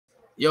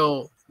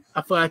yo,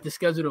 I feel like to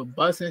schedule the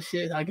bus and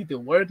shit. I get to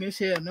work and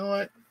shit. You know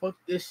what? Fuck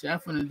this shit. I'm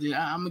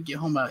gonna get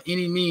home by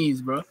any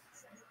means, bro.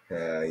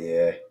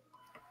 Yeah.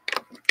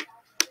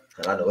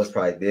 And I know it's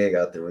probably big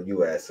out there where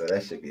you at, so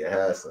that should be a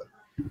hassle.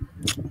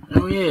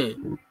 Oh yeah.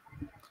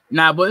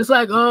 Nah, but it's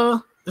like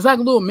a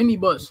little mini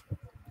bus.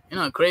 You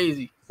know,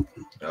 crazy.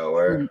 Oh,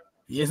 where?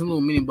 Yeah, it's a little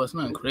mini bus,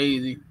 nothing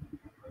crazy.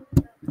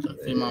 So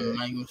I feel my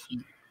mic and shit.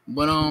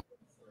 But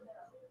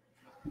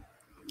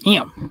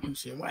damn,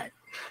 shit, what?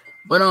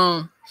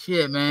 But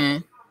shit,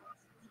 man.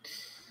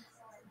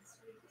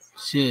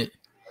 Shit.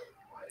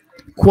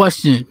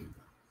 Question.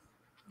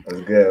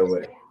 What's good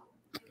with it?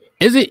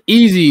 Is it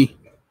easy?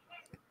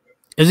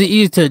 Is it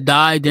easier to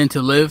die than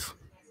to live?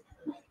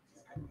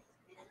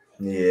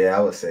 Yeah,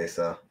 I would say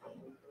so.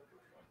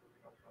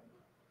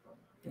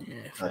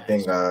 Yeah, I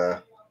think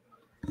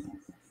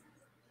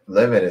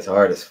living is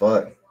hard as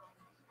fuck.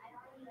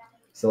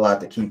 It's a lot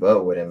to keep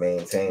up with and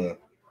maintain,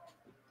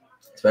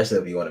 especially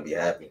if you want to be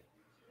happy.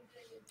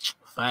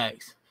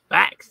 Facts.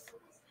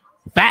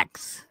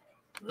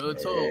 Real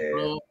talk,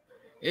 bro.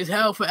 It's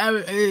hell for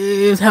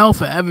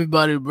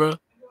everybody, bro.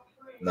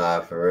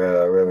 Nah, for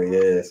real, it really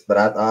is. But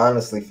I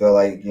honestly feel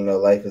like,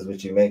 life is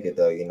what you make it,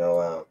 though. You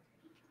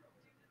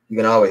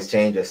can always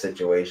change your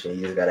situation.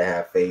 You just gotta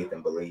have faith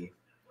and believe.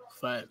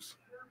 Facts.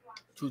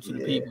 True to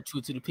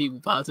the people,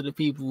 power to the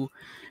people.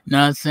 You know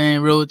what I'm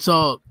saying? Real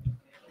talk.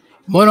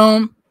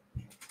 But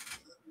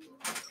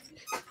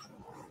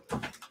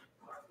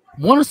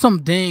what are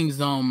some things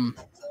you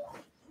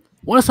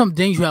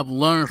have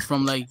learned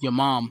from like your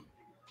mom?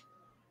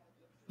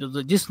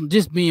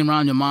 Just being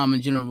around your mom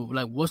in general.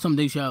 Like, what's some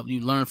things you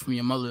learned from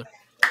your mother?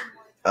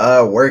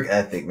 Work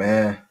ethic,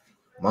 man.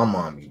 My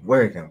mom be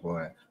working,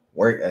 boy.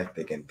 Work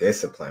ethic and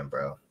discipline,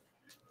 bro.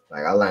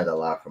 Like, I learned a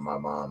lot from my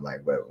mom.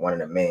 Like, but one of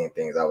the main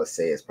things I would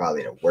say is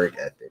probably the work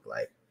ethic.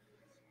 Like,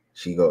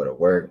 she go to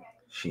work,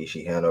 she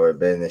handle her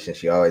business, and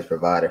she always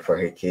provided for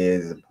her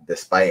kids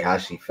despite how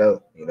she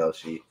felt.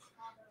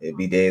 It'd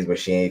be days where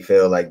she ain't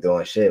feel like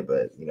doing shit,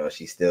 but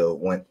she still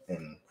went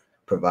and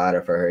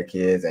provided for her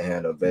kids and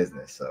handled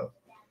business. So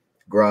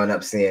growing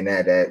up seeing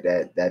that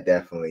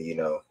definitely,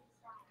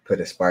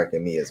 put a spark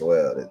in me as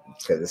well.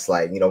 Because it's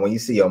like, when you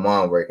see your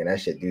mom working, that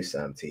shit do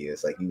something to you.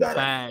 It's like you gotta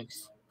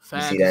Facts.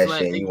 You see that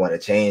shit and you want to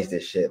change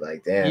this shit.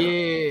 Like, damn. Yeah.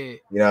 You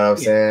know what I'm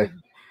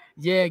saying?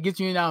 Yeah, get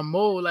you in that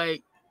mode.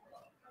 Like,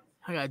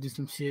 I gotta do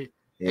some shit.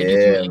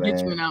 Yeah,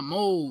 get you in that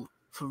mode.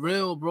 For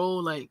real, bro.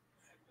 Like,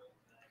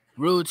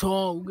 real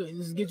talk.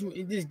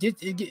 It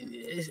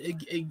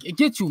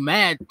gets you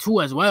mad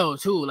too as well,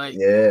 too. Like,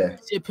 yeah,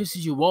 shit pisses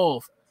you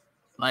off.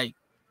 Like,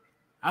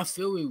 I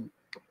feel you.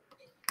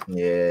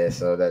 Yeah,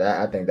 so that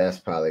I think that's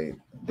probably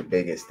the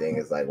biggest thing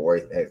is like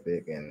work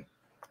ethic and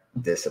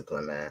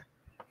discipline, man.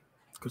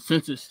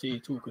 Consistency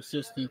too,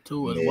 consistent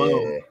too as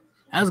well.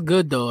 That's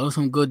good though. That's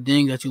some good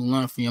things that you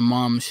learn from your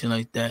mom and shit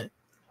like that.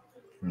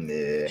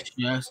 Yeah.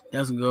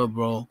 That's good,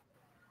 bro.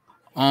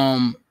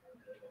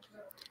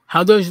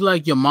 How does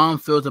like your mom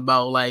feels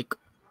about like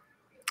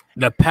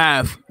the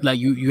path like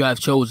you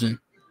have chosen?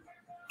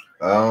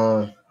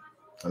 I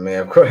mean,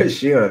 of course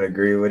she don't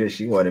agree with it.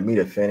 She wanted me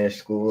to finish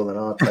school and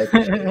all type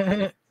of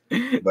shit.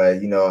 But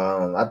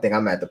I think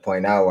I'm at the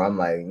point now where I'm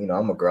like,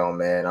 I'm a grown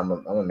man. I'm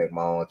gonna make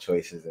my own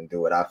choices and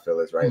do what I feel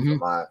is right for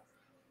my,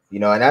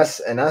 and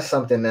that's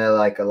something that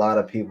like a lot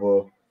of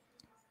people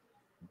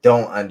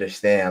don't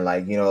understand.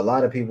 Like, a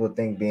lot of people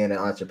think being an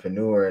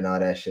entrepreneur and all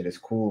that shit is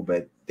cool,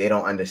 but they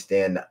don't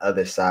understand the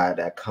other side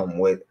that come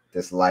with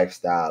this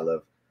lifestyle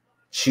of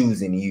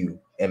choosing you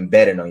and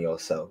betting on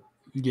yourself.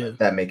 Yeah. If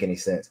that make any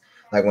sense.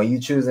 Like when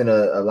you choosing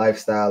a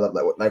lifestyle of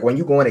like when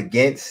you going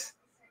against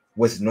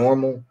what's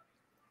normal,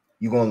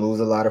 you're gonna lose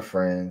a lot of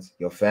friends.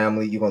 Your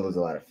family, you're gonna lose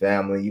a lot of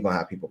family. You're gonna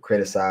have people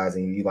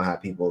criticizing you. You're gonna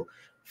have people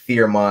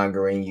fear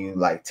mongering you,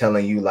 like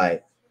telling you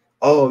like,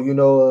 oh,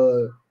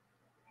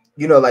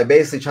 like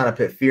basically trying to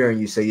put fear in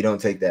you so you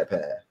don't take that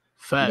path.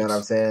 Facts. You know what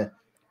I'm saying?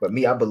 But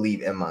me, I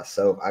believe in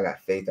myself. I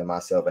got faith in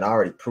myself, and I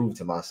already proved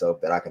to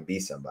myself that I can be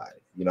somebody.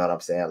 You know what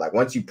I'm saying? Like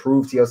once you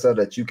prove to yourself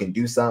that you can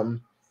do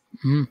something,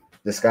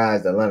 the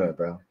sky's the limit,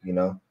 bro.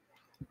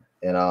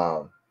 And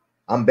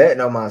I'm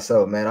betting on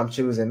myself, man. I'm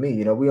choosing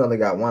me. We only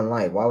got one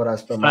life. Why would I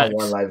spend my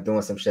one life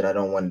doing some shit I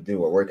don't want to do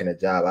or working a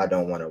job I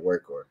don't want to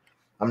work, or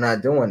I'm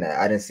not doing that.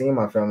 I didn't see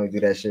my family do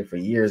that shit for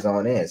years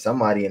on end.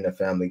 Somebody in the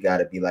family got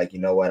to be like, you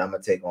know what? I'm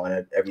gonna take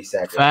on every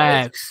sacrifice.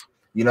 Facts.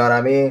 You know what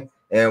I mean?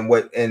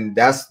 And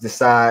that's the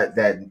side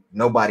that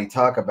nobody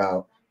talk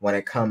about when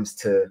it comes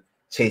to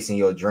chasing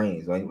your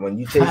dreams. When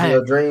you chasing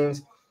your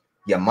dreams,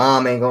 your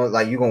mom ain't gonna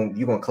like you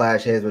gonna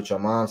clash heads with your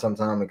mom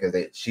sometime because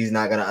she's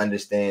not gonna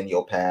understand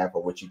your path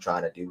or what you're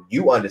trying to do.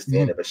 You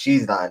understand it, but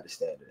she's not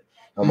understanding it.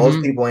 Now,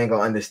 most people ain't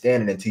gonna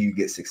understand it until you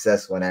get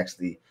successful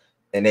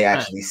and they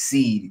actually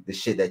see the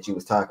shit that you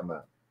was talking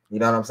about. You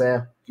know what I'm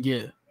saying?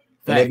 Yeah.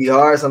 And it'd be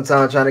hard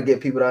sometimes trying to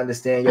get people to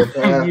understand your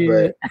path,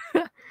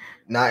 but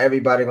not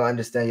everybody gonna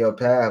understand your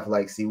path.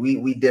 Like, see,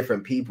 we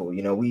different people.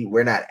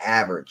 We're not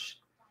average.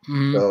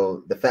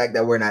 So the fact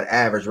that we're not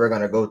average, we're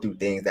gonna go through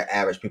things that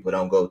average people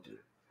don't go through.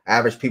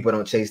 Average people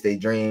don't chase their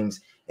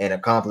dreams and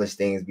accomplish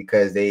things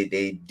because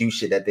they do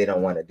shit that they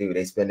don't want to do.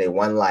 They spend their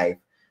one life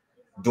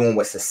doing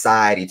what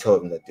society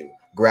told them to do.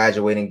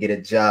 Graduate and get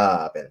a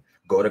job and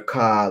go to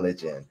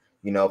college and,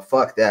 you know,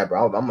 fuck that,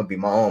 bro. I'm gonna be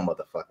my own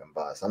motherfucking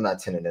boss. I'm not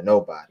tending to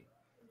nobody.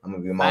 I'm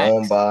gonna be my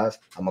own boss.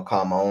 I'm gonna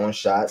call my own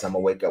shots. I'm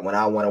gonna wake up when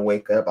I want to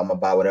wake up. I'm gonna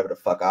buy whatever the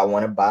fuck I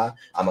want to buy.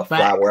 I'm gonna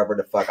fly wherever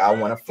the fuck I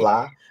want to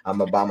fly. I'm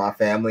gonna buy my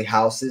family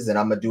houses and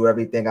I'm gonna do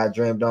everything I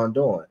dreamed on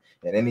doing.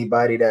 And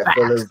anybody that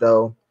feel as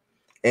though,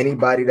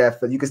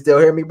 you can still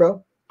hear me,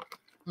 bro?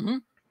 Mm-hmm.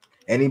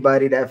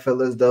 Anybody that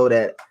feel as though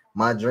that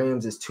my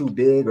dreams is too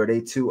big or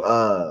they too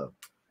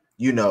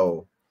you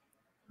know,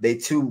 they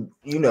too,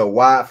 you know,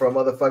 wide for a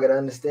motherfucker to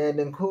understand,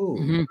 then cool.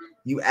 Mm-hmm.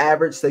 You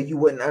average so you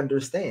wouldn't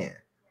understand.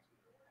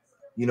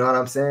 You know what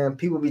I'm saying?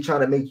 People be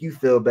trying to make you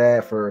feel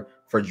bad for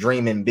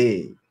dreaming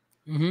big.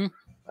 Mm-hmm.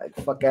 Like,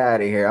 fuck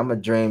out of here. I'm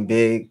gonna dream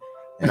big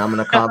and I'm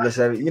gonna accomplish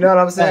everything. You know what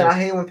I'm saying? I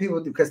hate when people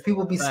do, because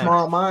people be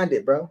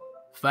small-minded, bro.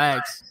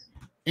 Facts.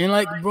 And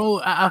like,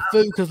 bro, I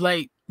feel because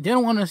like they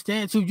don't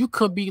understand too. You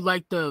could be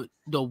like the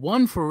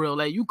one for real.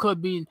 Like you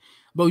could be,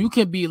 bro. You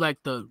can be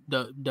like the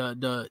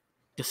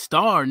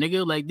star,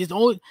 nigga. Like there's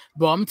always,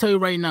 bro. I'm gonna tell you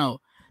right now.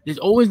 There's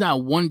always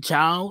not one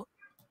child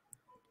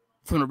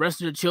from the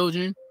rest of the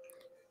children.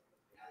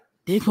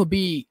 They could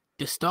be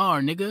the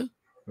star, nigga.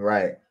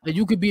 Right. Like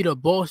you could be the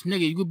boss,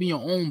 nigga. You could be your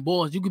own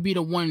boss. You could be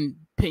the one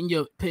putting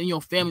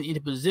your family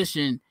into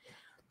position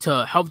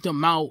to help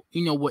them out,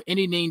 you know, with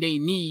anything they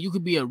need. You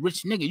could be a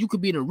rich nigga. You could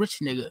be the rich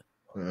nigga.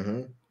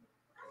 Mm-hmm.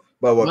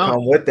 But what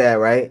comes with that,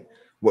 right?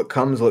 What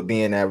comes with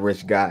being that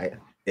rich guy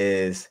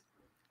is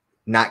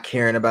not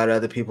caring about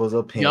other people's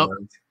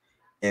opinions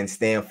and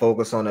staying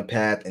focused on the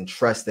path and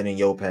trusting in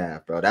your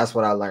path, bro. That's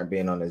what I learned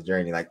being on this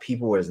journey. Like,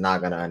 people is not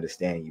going to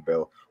understand you,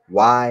 bro.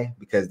 Why?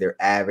 Because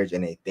they're average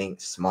and they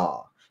think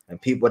small.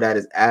 And people that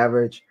is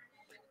average,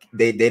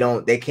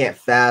 they can't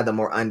fathom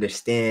or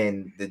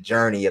understand the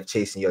journey of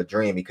chasing your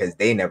dream because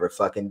they never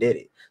fucking did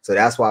it. So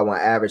that's why when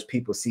average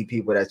people see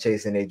people that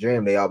chasing their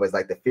dream, they always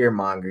like to fear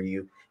monger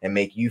you and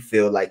make you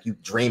feel like you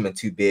dreaming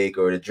too big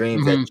or the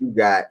dreams that you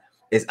got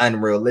is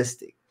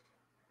unrealistic.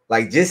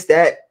 Like, just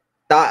that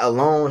thought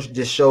alone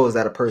just shows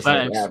that a person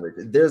is average.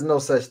 There's no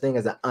such thing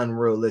as an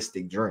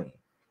unrealistic dream.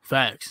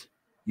 Facts.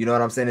 You know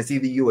what I'm saying? It's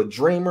either you a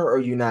dreamer or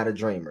you not a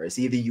dreamer. It's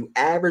either you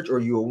average or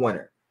you a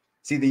winner.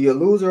 It's either you're a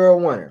loser or a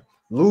winner.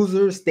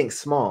 Losers think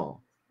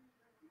small.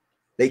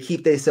 They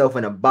keep themselves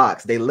in a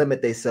box. They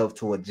limit themselves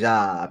to a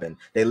job and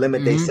they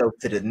limit themselves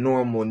to the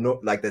normal,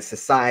 like the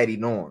society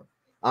norm.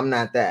 I'm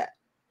not that.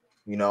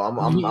 You know,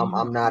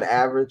 I'm not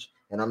average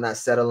and I'm not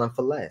settling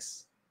for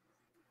less.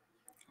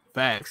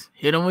 Facts.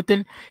 Hit them with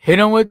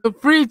the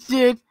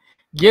preaching.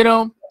 Get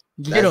them.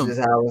 That's just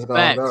how it's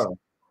gonna go.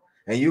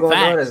 And you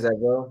gonna notice that,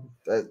 bro.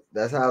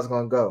 That's how it's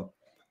gonna go.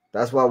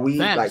 That's why we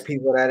like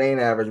people that ain't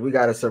average. We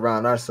gotta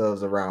surround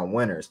ourselves around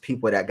winners,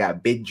 people that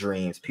got big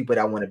dreams, people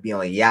that want to be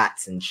on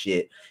yachts and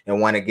shit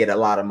and want to get a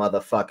lot of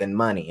motherfucking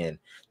money. And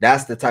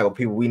that's the type of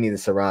people we need to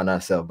surround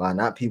ourselves by,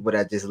 not people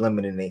that just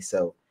limiting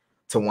themselves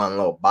to one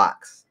little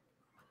box.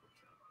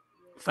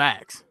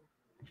 Facts,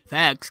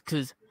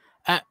 because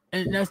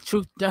and that's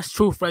truth. That's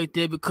truth right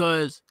there.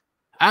 Because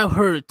I've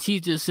heard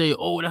teachers say,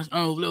 "Oh, that's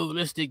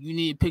unrealistic. You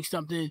need to pick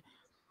something."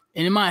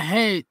 And in my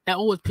head, that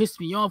always pissed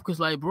me off because,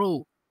 like,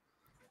 bro,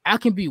 I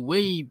can be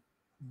way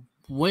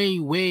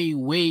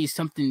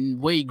something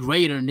way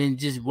greater than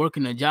just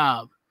working a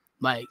job.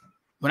 Like,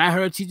 when I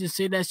heard teachers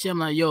say that shit, I'm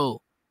like,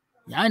 yo,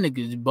 y'all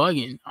niggas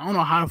bugging. I don't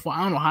know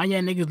how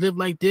y'all niggas live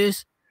like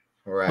this.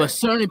 Right. But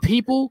certain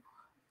people,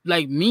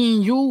 like me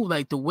and you,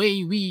 like the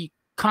way we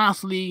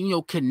constantly, you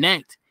know,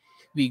 connect,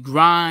 we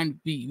grind,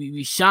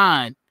 we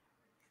shine.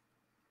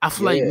 I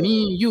feel like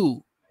me and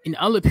you and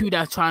other people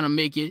that's trying to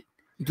make it,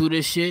 do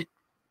this shit,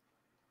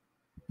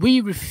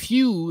 we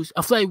refuse.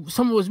 I feel like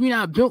some of us, we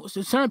not built.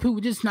 So certain people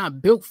just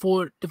not built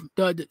for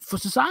for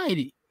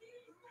society.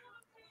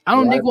 I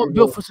don't think we're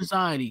built for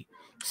society.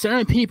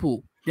 Certain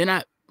people, they're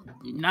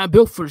not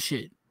built for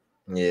shit.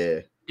 Yeah.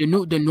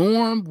 The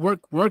norm,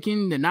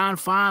 working the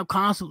 9-to-5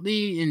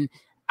 constantly, and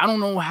I don't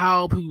know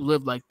how people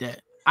live like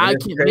that. I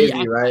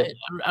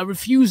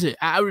refuse it.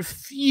 I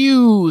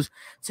refuse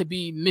to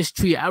be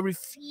mistreated. I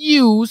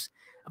refuse.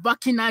 If I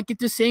cannot get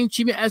the same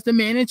treatment as the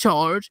man in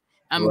charge,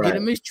 I'm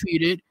getting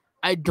mistreated.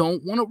 I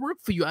don't want to work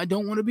for you. I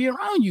don't want to be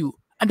around you.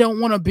 I don't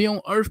want to be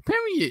on earth,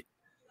 period.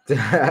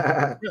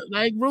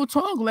 Like, real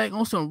talk, like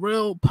on some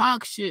real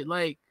POC shit.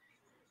 Like,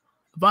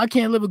 if I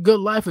can't live a good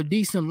life, a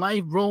decent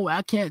life, bro,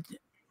 I can't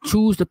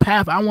choose the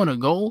path I want to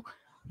go.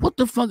 What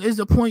the fuck is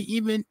the point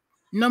even?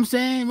 You know what I'm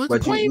saying? What's the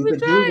point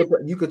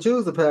you could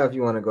choose the path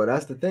you want to go.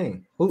 That's the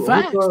thing.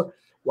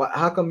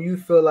 How come you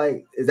feel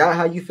like, is that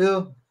how you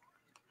feel?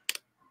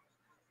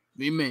 What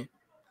do you mean?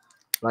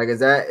 Like, is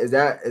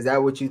that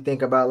what you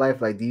think about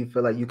life? Like, do you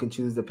feel like you can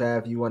choose the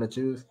path you want to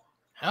choose?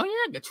 Hell yeah,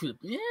 I got choose.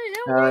 Yeah.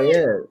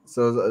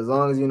 So as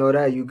long as you know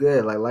that, you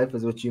good. Like, life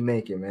is what you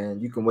make it, man.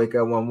 You can wake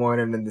up one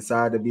morning and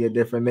decide to be a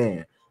different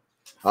man.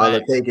 All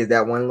it takes is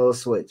that one little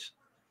switch.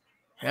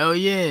 Hell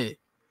yeah.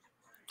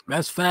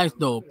 That's facts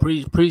though.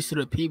 Preach to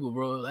the people,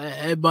 bro.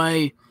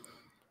 Everybody,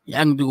 y'all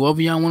can do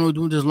whatever y'all want to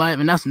do in this life,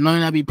 and that's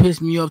nothing that be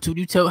pissing me off too.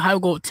 You tell how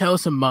go tell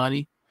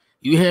somebody.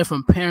 You hear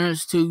from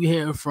parents too. You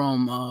hear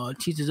from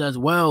teachers as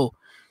well.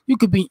 You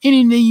could be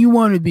anything you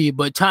want to be,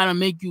 but try to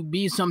make you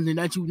be something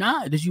that you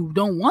not, that you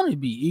don't want to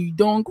be, you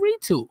don't agree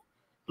to.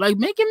 Like,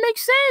 make it make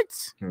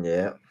sense.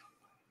 Yeah.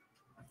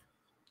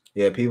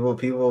 Yeah, people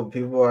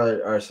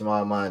are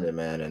small minded,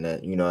 man, and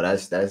that, you know,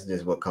 that's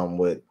just what come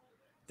with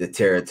the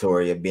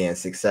territory of being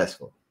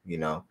successful. You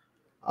know,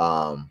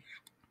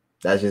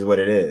 that's just what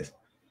it is.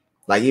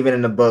 Like even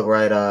in the book,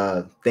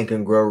 right? Think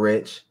and Grow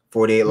Rich,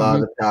 48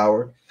 Laws of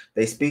Power.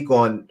 They speak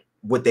on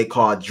what they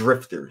call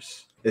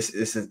drifters.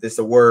 It's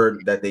a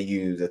word that they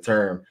use, a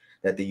term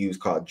that they use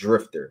called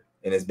drifter,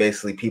 and it's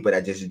basically people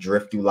that just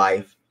drift through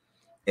life,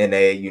 and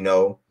they, you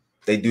know,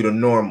 they do the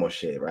normal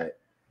shit, right?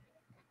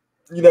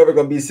 You're never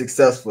gonna be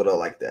successful though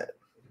like that.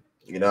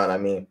 You know what I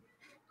mean?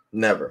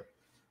 Never.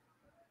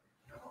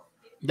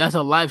 That's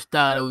a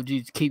lifestyle that would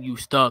just keep you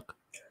stuck.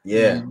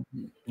 Yeah.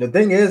 The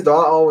thing is,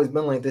 though, I always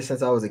been like this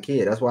since I was a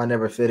kid. That's why I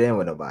never fit in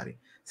with nobody.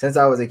 Since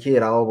I was a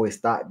kid, I always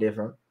thought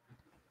different.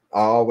 I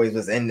always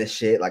was in the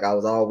shit. Like I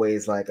was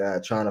always like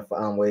trying to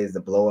find ways to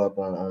blow up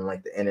on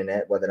like the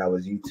internet, whether that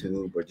was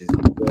YouTube or just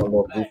doing a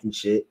little goofy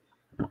shit.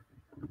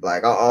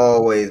 Like I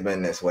always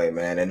been this way,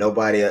 man. And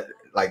nobody,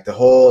 like the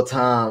whole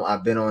time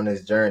I've been on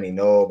this journey,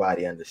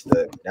 nobody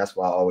understood me. That's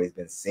why I always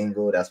been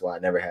single. That's why I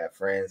never had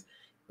friends.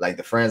 Like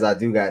the friends I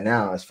do got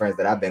now is friends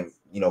that I've been,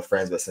 you know,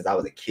 friends with since I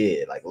was a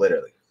kid, like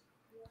literally.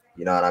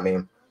 You know what I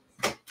mean?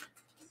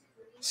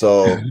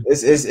 So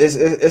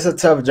it's a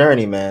tough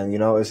journey, man. You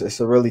know, it's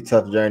a really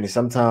tough journey.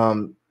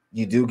 Sometimes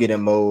you do get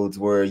in modes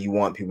where you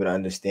want people to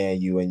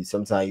understand you, and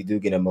sometimes you do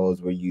get in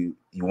modes where you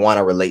want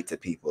to relate to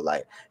people.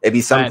 Like it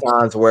be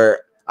sometimes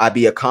where I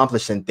be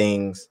accomplishing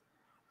things,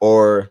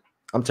 or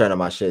I'm turning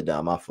my shit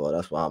down. My fault.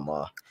 That's why I'm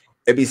off.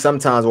 It be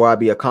sometimes where I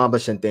be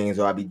accomplishing things,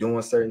 or I be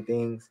doing certain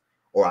things,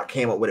 or I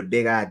came up with a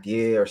big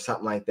idea or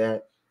something like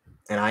that,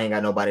 and I ain't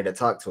got nobody to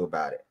talk to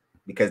about it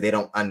because they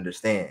don't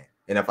understand.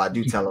 And if I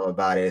do tell them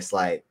about it, it's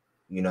like,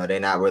 you know, they're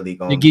not really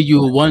going to give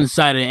you a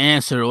one-sided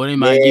answer, or they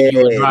might give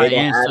you a dry they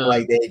gonna answer. act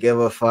like they give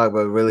a fuck,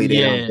 but really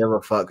they don't give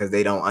a fuck because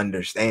they don't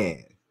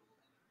understand.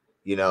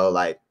 You know,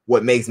 like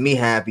what makes me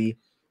happy,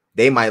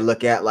 they might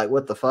look at like,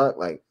 what the fuck,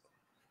 like.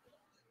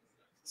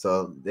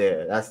 So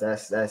yeah, that's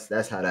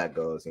how that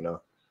goes. You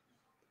know.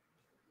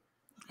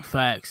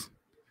 Facts.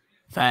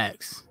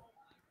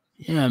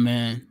 Yeah,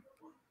 man.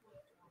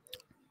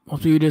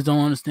 Most people just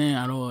don't understand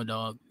at all,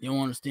 dog. They don't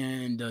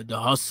understand the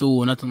hustle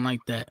or nothing like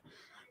that.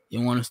 They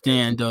don't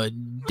understand the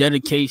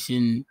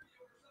dedication.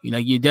 You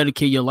like, you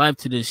dedicate your life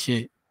to this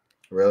shit.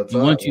 Real talk.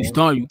 And once you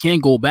start, you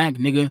can't go back,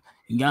 nigga.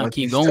 You gotta once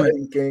keep you going. Start,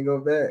 you can't go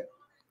back.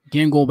 You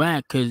can't go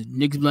back because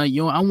niggas be like,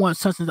 yo, I want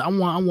something. I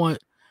want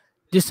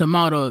this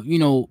amount of, you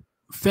know,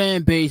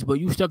 fan base,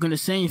 but you stuck in the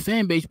same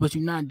fan base, but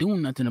you're not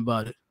doing nothing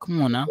about it.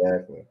 Come on now.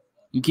 Exactly.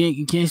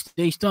 You can't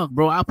stay stuck,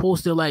 bro. I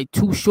posted like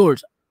 2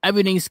 shorts.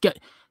 Everything's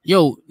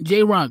yo,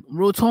 J-Rock,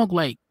 real talk,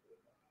 like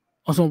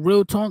on some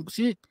real talk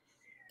shit.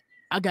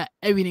 I got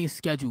everything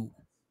scheduled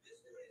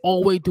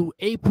all the way through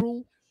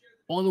April,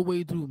 all the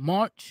way through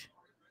March,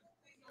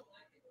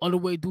 all the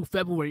way through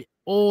February.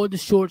 All the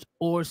shorts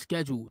are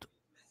scheduled.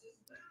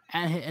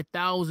 I hit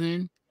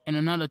 1,000 and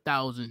another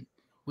 1,000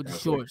 with the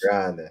shorts.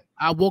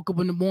 I woke up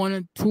in the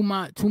morning, two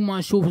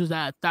my shorts was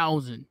at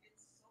 1,000.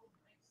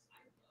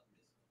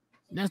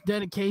 That's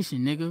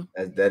dedication, nigga.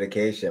 That's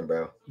dedication,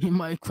 bro.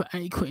 I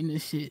ain't quitting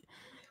this shit.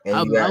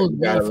 And you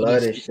gotta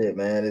love this shit,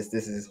 man. This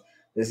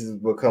is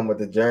what come with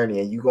the journey,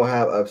 and you gonna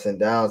have ups and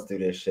downs through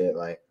this shit.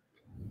 Like,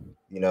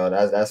 you know,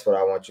 that's what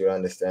I want you to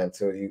understand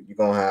too. You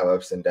gonna have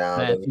ups and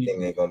downs.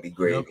 Everything ain't gonna be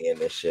gravy in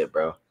this shit,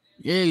 bro.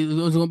 Yeah,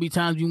 there's gonna be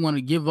times you want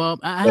to give up.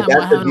 But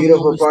that's the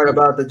beautiful part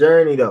about the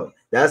journey, though.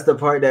 That's the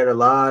part that a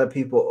lot of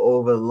people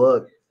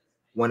overlook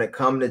when it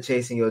comes to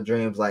chasing your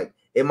dreams. Like,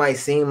 it might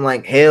seem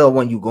like hell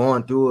when you're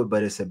going through it,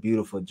 but it's a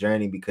beautiful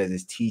journey because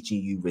it's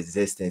teaching you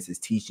resistance. It's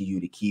teaching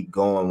you to keep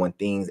going when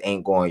things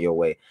ain't going your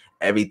way.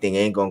 Everything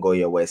ain't gonna go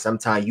your way.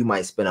 Sometimes you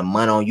might spend a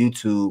month on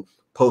YouTube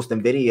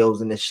posting videos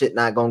and the shit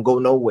not gonna go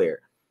nowhere.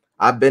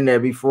 I've been there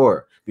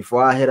before.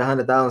 Before I hit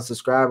 100,000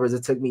 subscribers,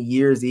 it took me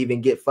years to even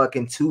get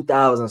fucking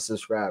 2,000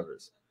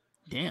 subscribers.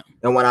 Damn.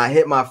 And when I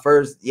hit my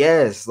first,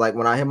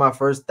 when I hit my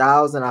first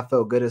 1,000, I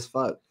felt good as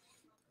fuck.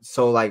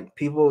 So like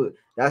people,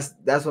 that's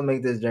what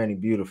makes this journey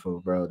beautiful,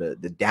 bro.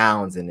 The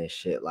downs in this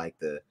shit, like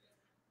the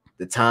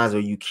times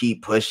where you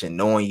keep pushing,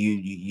 knowing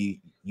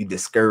you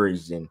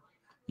discouraged and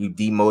you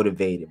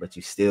demotivated, but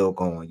you still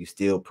going, you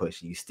still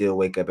pushing, you still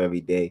wake up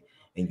every day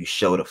and you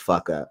show the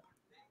fuck up.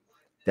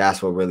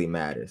 That's what really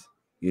matters.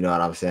 You know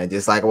what I'm saying?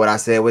 Just like what I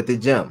said with the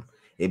gym.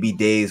 It be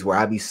days where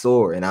I be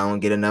sore and I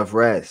don't get enough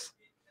rest.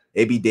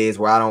 It be days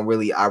where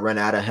I run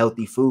out of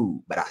healthy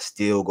food, but I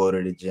still go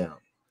to the gym.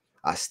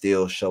 I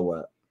still show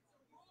up.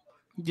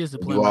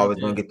 You always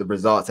gonna get the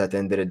results at the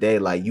end of the day.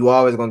 Like, you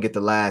always gonna get the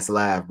last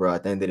laugh, bro,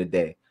 at the end of the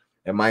day.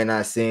 It might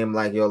not seem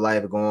like your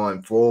life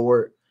going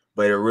forward,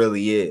 but it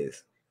really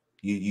is.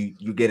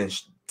 You getting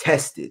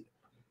tested.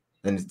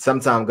 And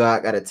sometimes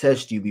God got to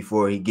test you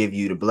before he give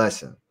you the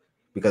blessing,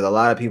 because a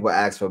lot of people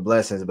ask for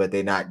blessings, but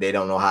they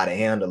don't know how to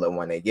handle it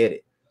when they get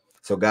it.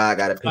 So God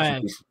got to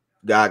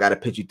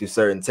put you through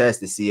certain tests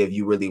to see if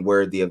you really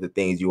worthy of the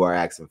things you are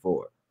asking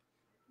for.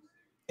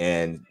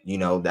 And you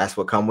know, that's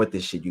what come with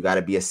this shit. You got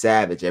to be a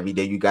savage. Every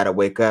day you got to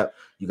wake up,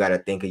 you got to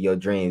think of your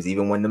dreams.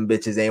 Even when them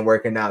bitches ain't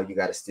working out, you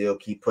got to still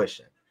keep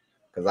pushing.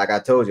 Because like I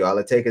told you, all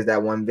it takes is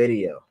that one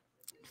video.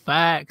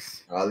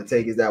 Facts. All it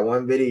takes is that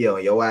one video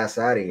and your ass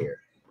out of here.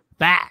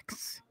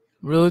 Facts.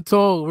 Real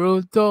talk.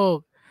 Real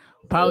talk.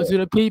 Power to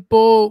the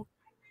people.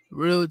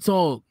 Real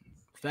talk.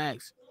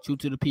 Facts. True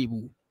to the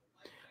people.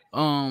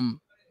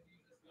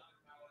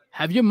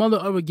 Have your mother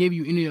ever gave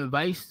you any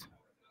advice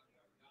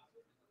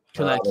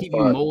to like keep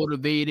you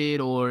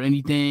motivated or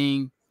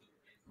anything?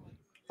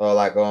 Or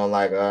like on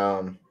like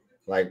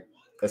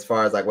as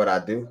far as like what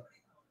I do?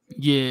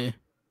 Yeah.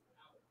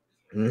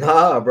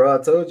 Nah, bro,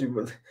 I told you,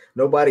 but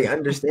nobody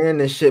understand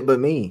this shit but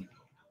me.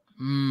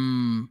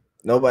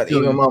 Nobody,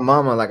 even my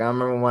mama. Like I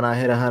remember when I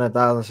hit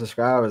 100,000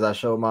 subscribers, I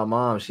showed my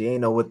mom. She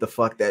ain't know what the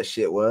fuck that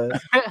shit was.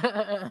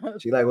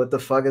 She like, what the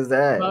fuck is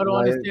that? I don't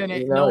understand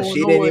it. You know,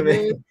 she didn't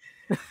even.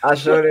 I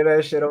showed her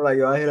that shit. I'm like,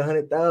 yo, I hit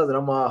 100,000.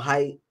 I'm all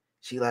hype.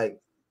 She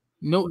like,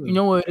 no, you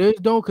know what it is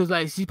though, because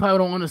like she probably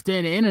don't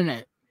understand the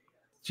internet.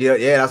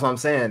 Yeah, that's what I'm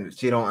saying.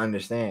 She don't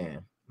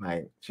understand.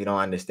 Like she don't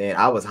understand.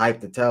 I was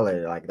hyped to tell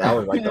her. Like that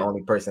was like the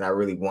only person I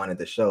really wanted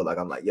to show. Like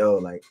I'm like, yo,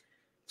 like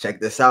check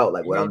this out.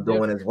 Like what I'm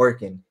doing is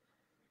working.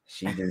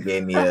 She just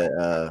gave me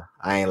I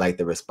ain't like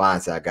the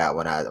response I got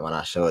when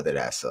I showed her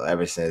that. So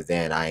ever since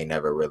then, I ain't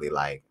never really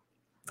like,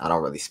 I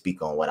don't really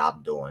speak on what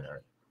I'm doing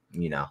or,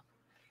 you know.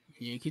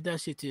 Yeah, keep that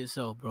shit to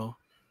yourself, bro.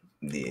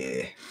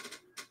 Yeah.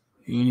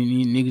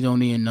 Niggas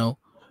don't even know.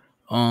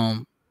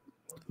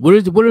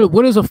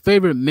 What is a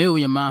favorite meal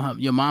your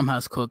mom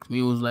has cooked when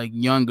you was like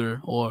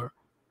younger or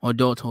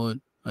adulthood?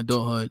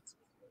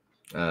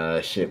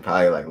 Shit,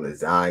 probably like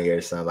lasagna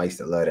or something. I used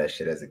to love that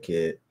shit as a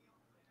kid.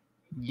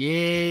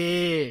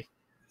 Yeah.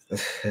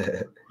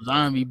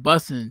 Lasagna be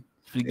busting.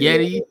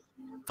 Spaghetti,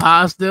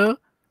 pasta.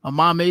 My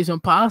mom made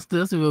some pasta.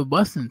 That's what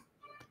busting.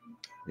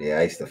 Yeah,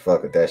 I used to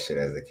fuck with that shit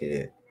as a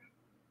kid.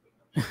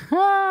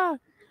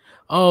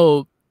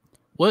 Oh,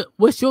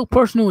 what's your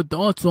personal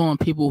thoughts on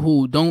people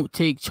who don't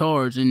take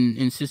charge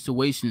in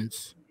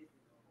situations?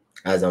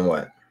 As on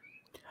what?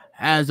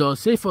 As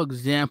say for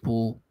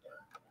example,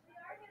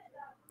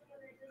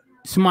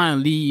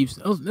 somebody leaves.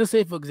 Let's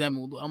say for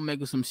example, I'm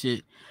making some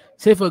shit.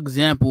 Say for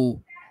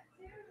example,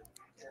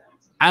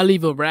 I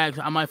leave a rag.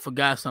 I might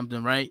forgot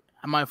something, right?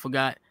 I might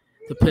forgot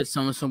to put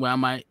something somewhere. I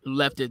might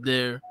left it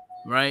there,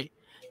 right?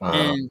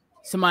 And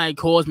somebody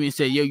calls me and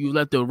say, "Yo, you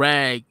left the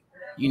rag,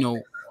 you know,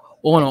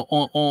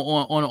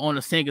 on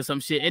a sink or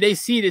some shit." And they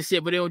see this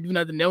shit, but they don't do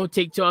nothing. They don't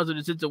take charge of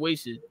the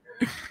situation.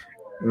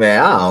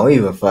 Man, I don't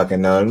even fucking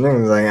know.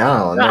 Niggas like, I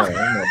don't know.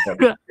 I'm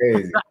fucking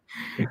crazy.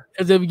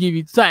 As if we give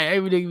you tight,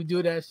 every day we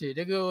do that shit.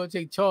 They're gonna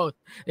take charge.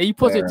 And you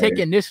supposed to take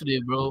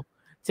initiative, bro.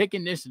 Take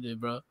initiative,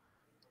 bro.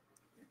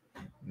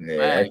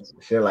 Yeah,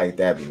 shit like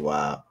that be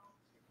wild.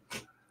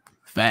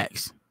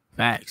 Facts.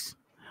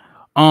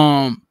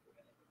 How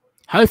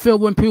you feel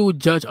when people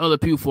judge other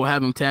people for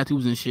having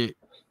tattoos and shit?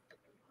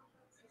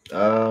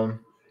 I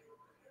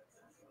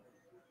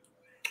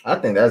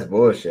think that's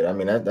bullshit. I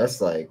mean,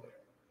 that's like,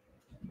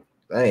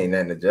 that ain't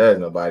nothing to judge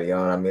nobody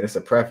on. I mean, it's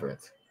a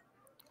preference.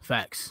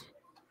 Facts.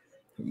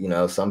 You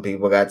know, some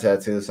people got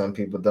tattoos, some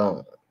people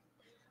don't.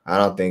 I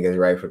don't think it's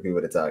right for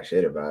people to talk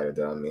shit about it,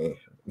 though. I mean,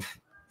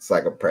 it's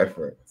like a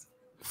preference.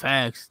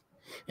 Facts.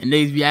 And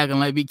they be acting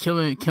like be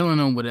killing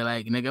them with it.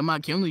 Like, nigga, I'm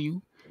not killing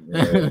you.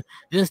 Yeah.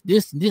 this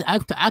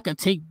I can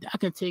take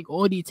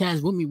all these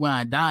tats with me when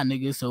I die,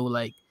 nigga. So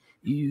like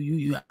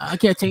you I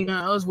can't take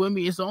nothing else with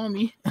me. It's on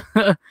me.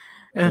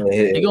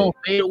 They gonna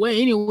fade away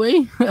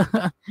anyway.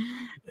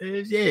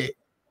 Shit.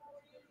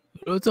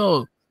 Real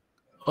talk.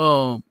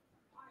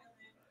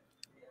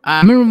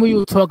 I remember when you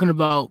were talking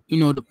about, you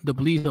know, the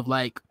belief of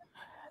like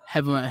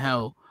heaven and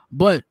hell,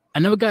 but I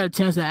never got a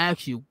chance to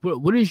ask you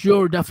what is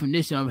your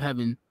definition of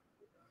heaven?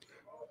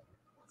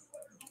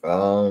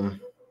 To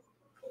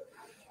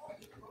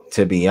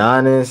be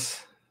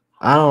honest,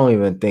 I don't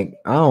even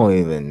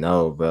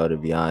know, bro, to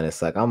be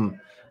honest. Like I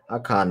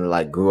kind of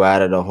like grew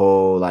out of the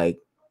whole like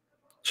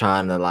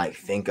trying to like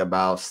think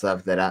about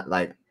stuff that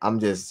I'm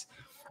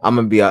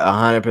gonna be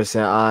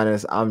 100%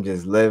 honest. I'm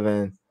just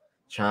living,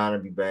 trying to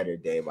be better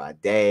day by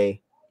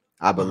day.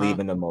 I believe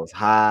in the Most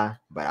High,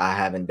 but I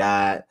haven't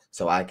died,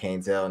 so I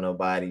can't tell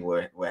nobody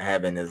what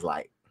heaven is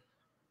like.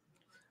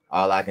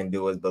 All I can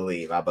do is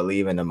believe. I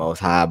believe in the Most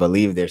High. I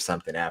believe there's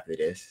something after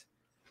this,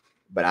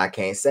 but I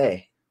can't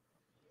say.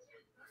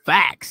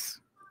 Facts.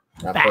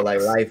 I feel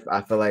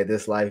like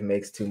this life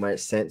makes too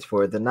much sense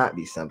for it to not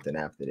be something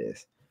after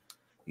this,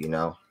 you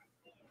know?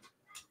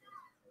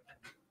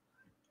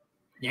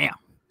 Damn.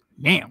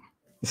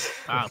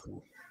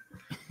 Powerful.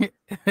 All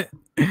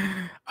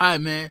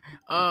right, man.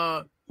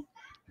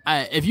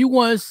 If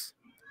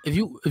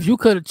you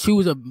could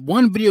choose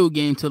one video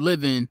game to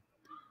live in,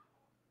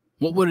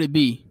 what would it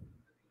be?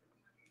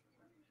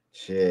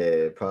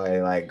 Shit,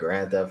 probably like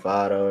Grand Theft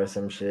Auto or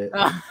some shit.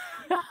 Yo,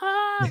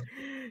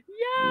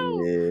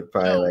 Yeah,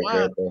 probably like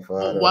Grand Theft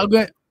Auto.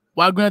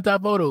 Why Grand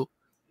Theft Auto?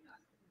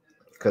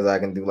 Because I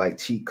can do like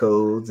cheat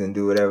codes and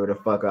do whatever the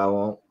fuck I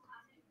want.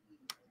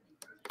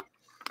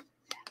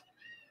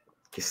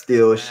 Can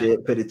steal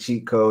shit, put a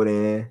cheat code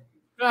in.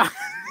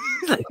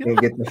 And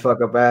get the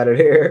fuck up out of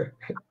there.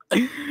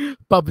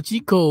 Papa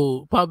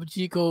Chico.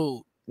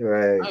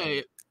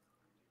 Right.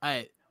 All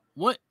right.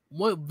 What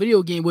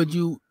video game would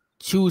you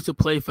choose to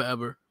play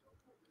forever?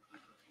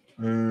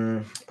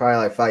 Probably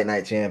like Fight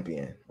Night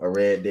Champion or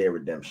Red Dead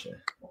Redemption.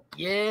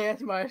 Yeah,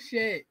 that's my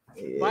shit.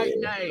 Yeah. Fight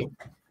Night.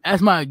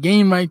 That's my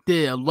game right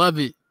there. I love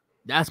it.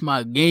 That's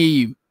my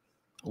game.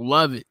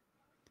 Love it.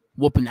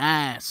 Whooping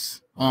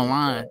ass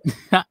online.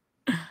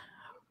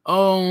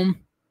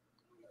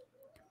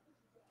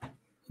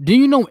 Do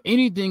you know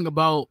anything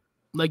about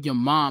like your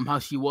mom, how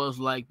she was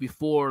like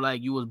before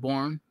like you was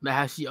born? Like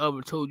has she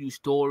ever told you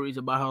stories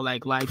about her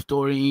like life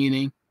story or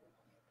anything?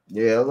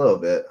 Yeah, a little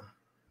bit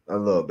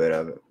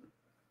of it.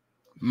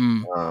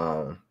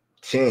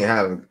 She didn't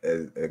have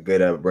a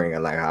good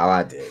upbringing like how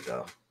I did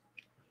though.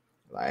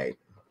 Like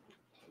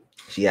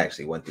she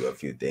actually went through a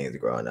few things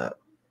growing up,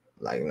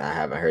 like not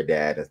having her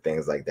dad and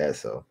things like that.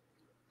 So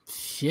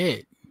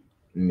shit.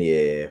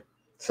 Yeah.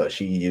 So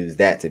she used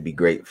that to be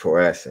great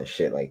for us and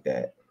shit like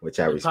that, which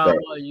I respect.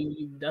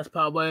 That's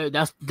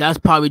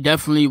probably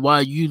definitely why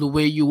you the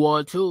way you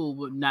are too,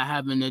 but not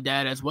having a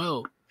dad as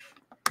well.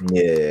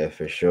 Yeah,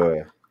 for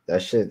sure.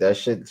 That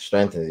shit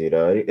strengthens you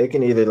though. It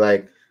can either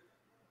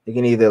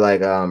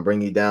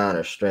bring you down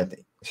or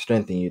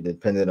strengthen you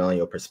depending on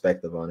your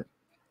perspective on it.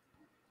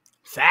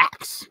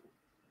 Facts.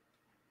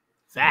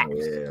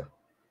 Yeah.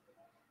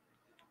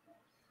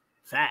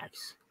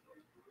 Facts.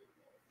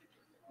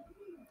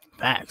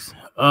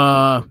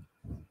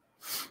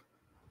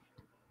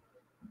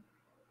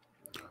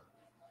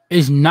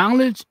 Is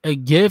knowledge a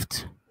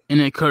gift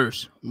and a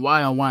curse?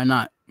 Why or why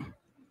not?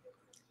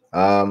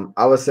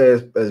 I would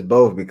say it's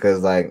both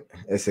because like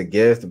it's a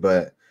gift,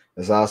 but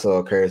it's also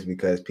a curse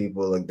because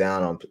people look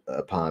down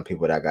upon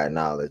people that got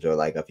knowledge, or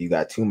like if you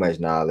got too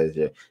much knowledge,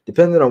 or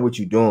depending on what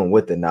you're doing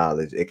with the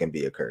knowledge, it can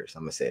be a curse.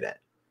 I'm gonna say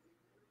that.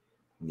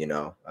 You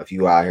know, if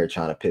you out here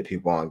trying to pit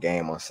people on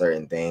game on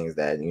certain things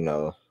that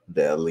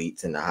the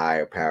elites and the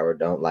higher power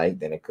don't like,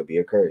 then it could be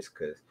a curse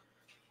because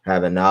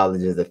having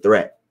knowledge is a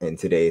threat in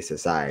today's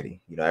society.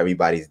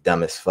 Everybody's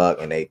dumb as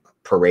fuck and they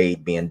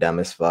parade being dumb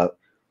as fuck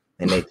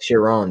and they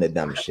cheer on the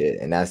dumb shit.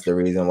 And that's the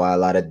reason why a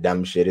lot of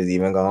dumb shit is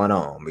even going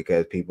on,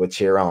 because people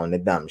cheer on the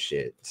dumb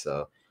shit.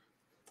 So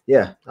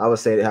yeah, I would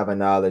say that having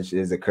knowledge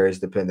is a curse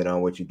depending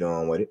on what you're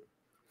doing with it.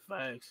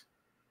 Facts.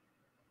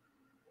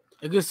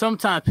 It could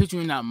sometimes put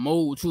you in that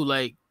mode too,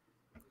 like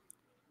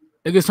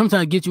it could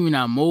sometimes get you in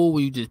that mode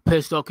where you just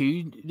pissed off.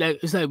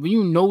 It's like when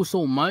you know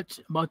so much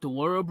about the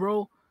world,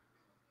 bro,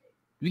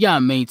 you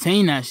gotta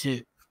maintain that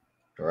shit.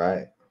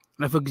 Right.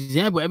 Like for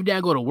example, every day I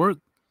go to work,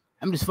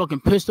 I'm just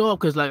fucking pissed off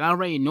because like I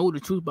already know the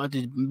truth about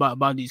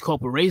these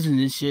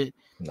corporations and shit.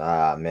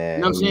 Nah, man.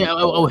 You know what I'm saying?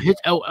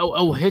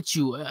 I'll hit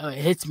you. It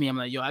hits me. I'm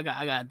like, yo, I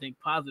gotta think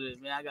positive,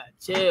 man. I gotta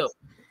chill.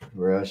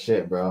 Real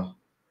shit, bro.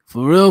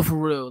 For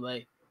real.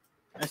 Like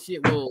that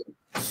shit will,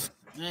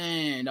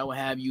 man, that will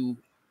have you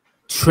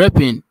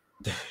tripping.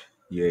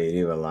 You ain't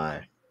even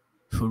lying.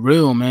 For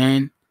real,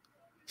 man.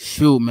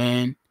 Shoot,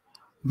 man.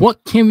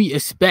 What can we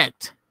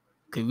expect?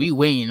 Cause we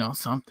waiting on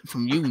something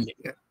from you,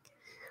 nigga.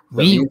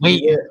 We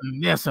waiting.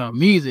 That's some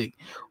music.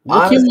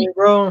 Honestly,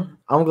 bro,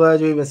 I'm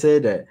glad you even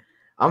said that.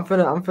 I'm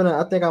finna.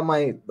 I think I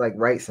might like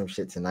write some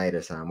shit tonight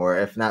or something, or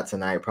if not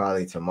tonight,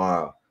 probably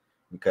tomorrow,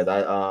 because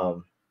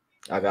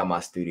I got my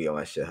studio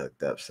and shit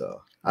hooked up.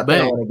 So I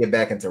think I want to get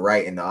back into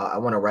writing. I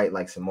want to write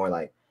like some more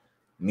like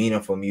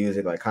meaningful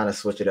music, like kind of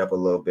switch it up a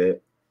little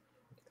bit,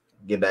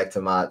 get back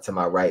to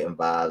my writing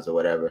vibes or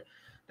whatever.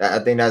 I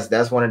think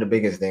that's one of the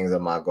biggest things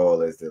of my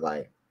goal is to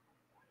like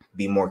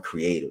be more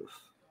creative.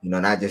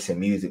 Not just in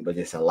music, but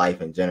just in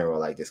life in general.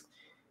 Like just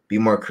be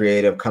more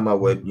creative, come up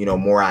with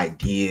more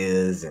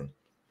ideas, and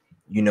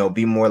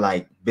be more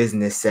like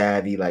business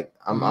savvy. Like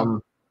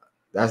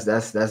that's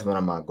one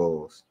of my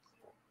goals.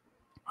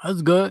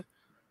 That's good.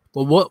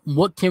 But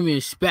what can we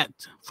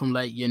expect from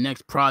like your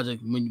next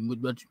project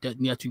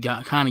that you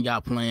got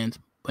plans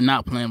but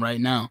not planned right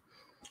now?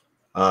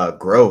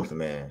 Growth,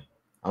 man.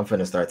 I'm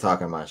finna start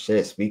talking my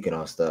shit, speaking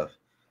on stuff,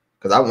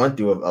 because I went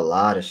through a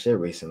lot of shit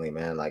recently,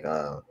 man. Like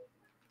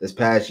this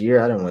past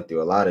year, I done went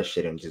through a lot of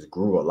shit and just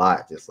grew a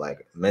lot, just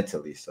like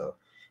mentally. So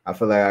I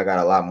feel like I got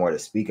a lot more to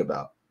speak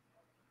about.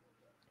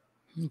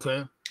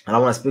 Okay. And I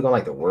want to speak on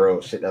like the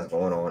world shit that's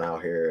going on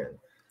out here and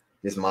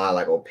just my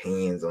like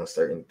opinions on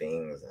certain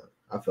things. And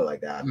I feel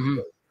like that. Mm-hmm.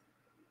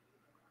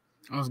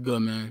 That's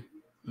good, man.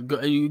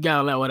 You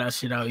gotta let all that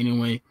shit out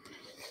anyway.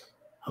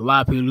 A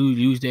lot of people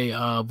use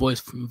their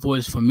voice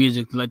for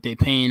music, let their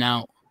pain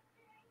out.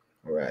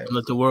 Right.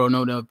 Let the world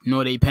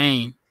know they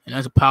pain. And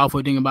that's a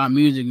powerful thing about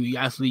music. You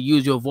actually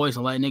use your voice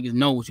and let niggas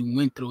know what you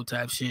went through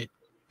type shit.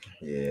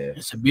 Yeah.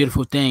 It's a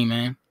beautiful thing,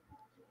 man.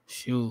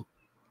 Shoot.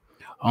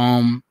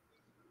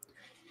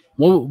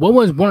 What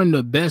was one of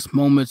the best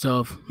moments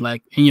of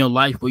like in your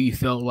life where you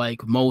felt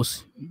like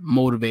most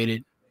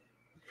motivated?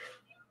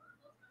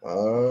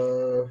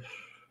 I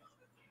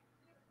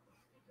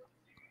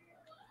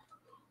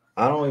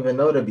don't even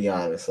know, to be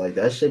honest. Like,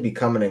 that shit be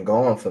coming and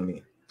going for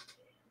me.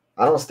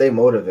 I don't stay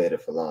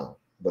motivated for long,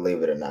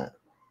 believe it or not.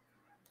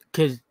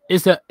 Cause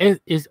it's a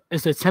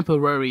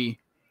temporary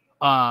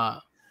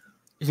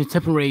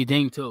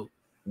thing too.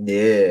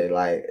 Yeah,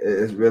 like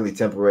it's really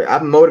temporary.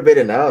 I'm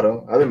motivated now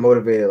though. I've been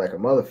motivated like a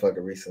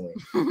motherfucker recently.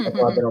 That's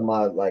why I've been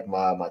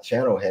on my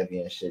channel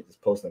heavy and shit,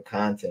 just posting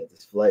content,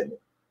 just flooding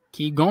it.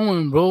 Keep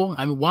going, bro.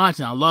 I've been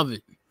watching. I love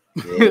it.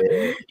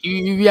 Yeah.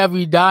 you have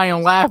me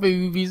dying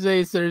laughing. You be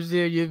saying certain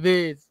shit in your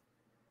vids.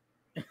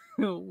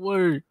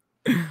 Word.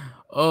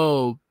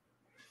 Oh.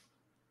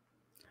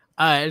 All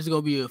right, it's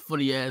gonna be a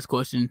funny ass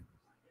question.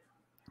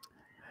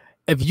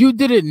 If you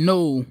didn't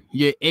know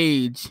your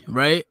age,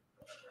 right?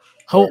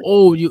 How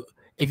old you?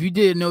 If you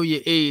didn't know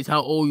your age,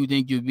 how old you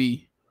think you'd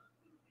be?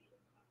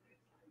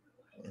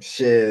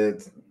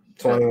 Shit,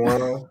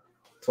 21,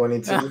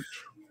 22.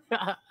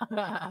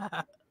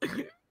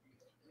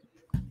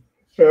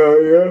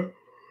 Hell yeah.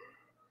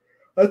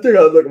 I think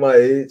I look my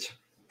age.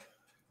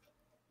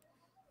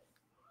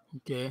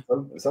 Okay.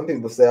 Some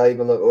people say I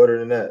even look older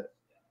than that.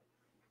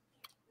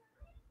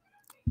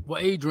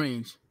 What age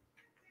range?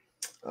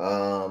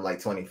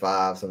 Like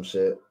 25, some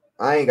shit.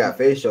 I ain't got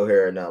facial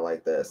hair or nothing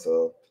like that,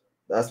 so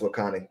that's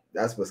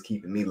what's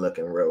keeping me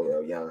looking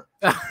real young.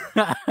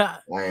 I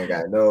ain't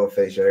got no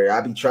facial hair.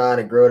 I be trying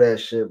to grow that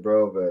shit,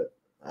 bro, but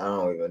I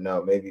don't even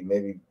know.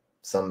 Maybe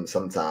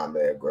sometime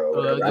man,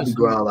 grow. I be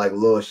growing like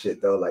little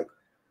shit though, like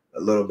a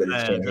little bit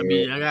of chin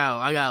hair. I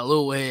got a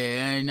little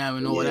hair. I ain't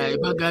never know what that. If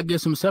I gotta get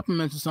some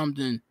supplements or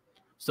something.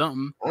 I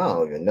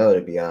don't even know, to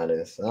be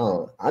honest.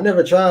 I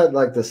never tried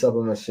like the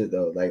supplement shit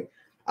though. Like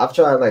I've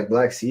tried like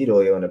black seed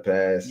oil in the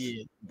past,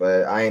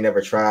 but I ain't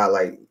never tried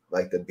like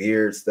the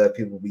beard stuff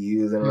people be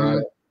using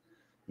around it.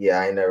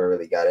 Yeah, I ain't never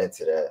really got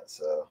into that.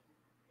 So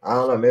I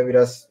don't know.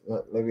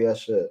 Maybe I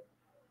should.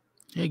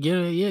 Yeah,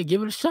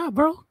 give it a shot,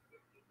 bro.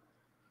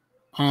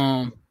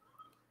 What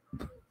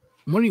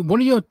are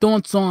your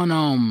thoughts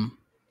on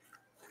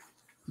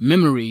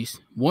memories?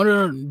 What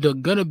are the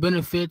good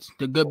benefits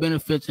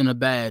and the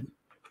bad?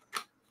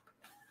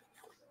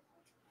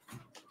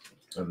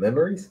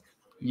 Memories?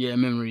 Yeah,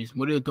 memories.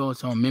 What are your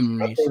thoughts on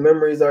memories? I think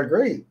memories are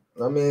great.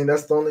 I mean,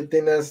 that's the only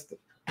thing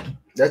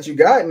that you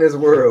got in this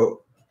world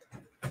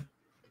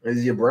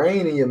is your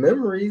brain and your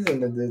memories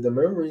and the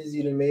memories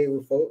you done made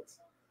with folks.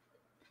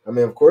 I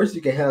mean, of course,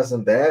 you can have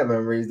some bad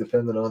memories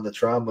depending on the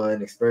trauma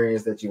and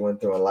experience that you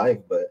went through in life,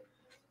 but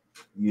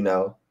you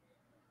know,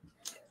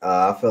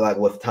 I feel like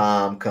with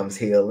time comes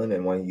healing,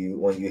 and when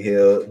you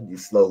heal, you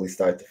slowly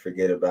start to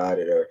forget about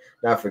it, or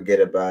not forget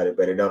about it,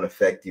 but it don't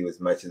affect you as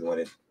much as when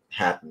it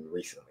happened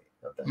recently.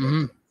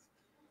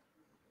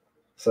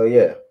 So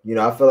yeah,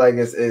 I feel like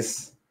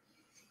it's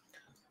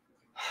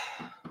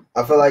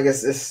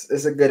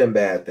a good and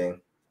bad thing,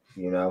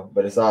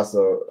 but it's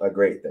also a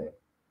great thing.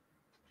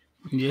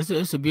 Yeah,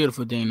 it's a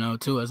beautiful thing though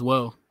too as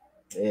well.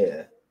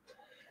 Yeah,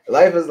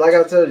 life is, like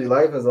I told you,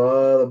 life is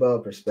all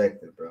about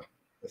perspective, bro.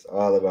 It's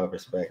all about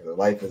perspective.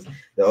 Life is,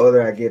 the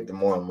older I get, the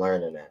more I'm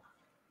learning that.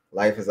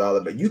 Life is all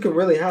about, you can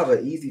really have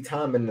an easy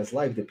time in this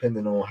life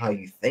depending on how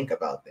you think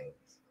about things.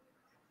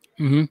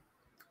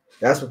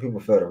 That's what people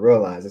fail to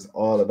realize. It's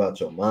all about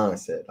your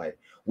mindset. Like,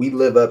 we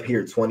live up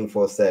here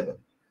 24/7.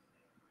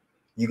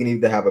 You can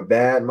either have a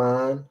bad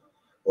mind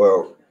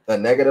or a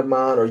negative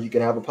mind, or you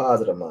can have a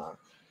positive mind.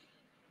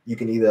 You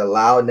can either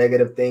allow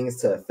negative things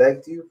to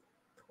affect you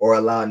or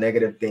allow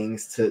negative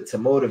things to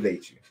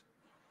motivate you.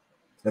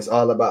 It's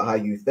all about how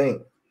you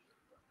think.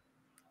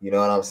 You know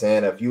what I'm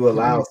saying? If you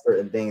allow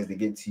certain things to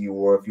get to you,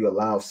 or if you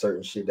allow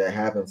certain shit that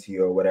happens to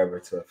you or whatever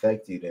to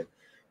affect you, then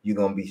you're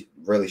gonna be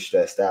really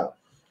stressed out,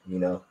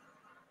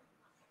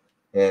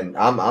 And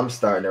I'm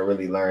starting to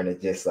really learn to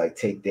just like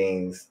take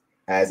things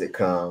as it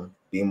comes,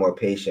 be more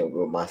patient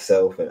with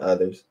myself and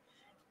others,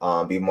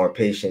 be more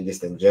patient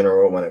just in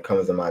general when it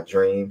comes to my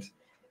dreams.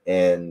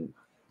 And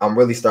I'm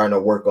really starting to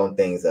work on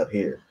things up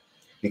here,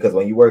 because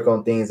when you work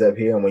on things up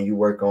here and when you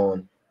work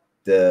on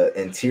the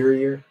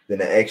interior, then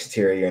the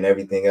exterior and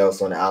everything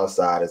else on the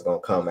outside is gonna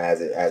come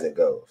as it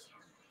goes.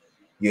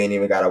 You ain't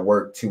even gotta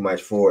work too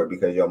much for it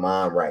because your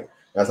mind right.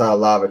 That's how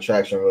law of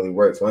attraction really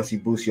works. Once you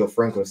boost your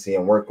frequency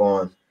and work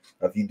on,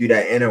 if you do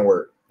that inner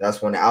work,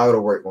 that's when the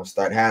outer work gonna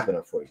start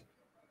happening for you.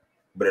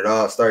 But it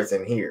all starts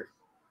in here.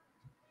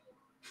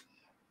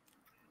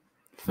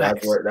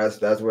 Facts.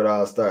 That's where it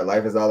all starts.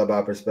 Life is all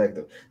about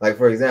perspective. Like,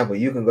 for example,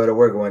 you can go to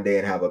work one day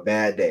and have a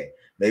bad day.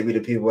 Maybe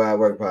the people at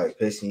work probably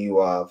pissing you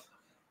off,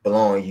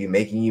 blowing you,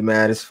 making you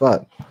mad as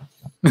fuck.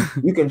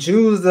 You can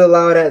choose to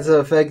allow that to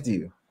affect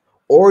you,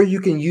 or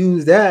you can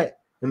use that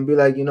and be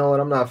like, you know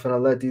what, I'm not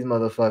finna let these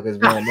motherfuckers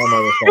ruin my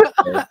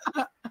motherfucking day.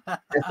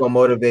 It's gonna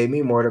motivate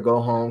me more to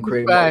go home,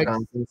 create more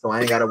content, so I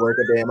ain't gotta work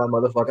a day in my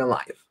motherfucking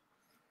life.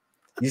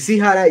 You see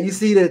how that you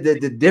see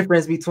the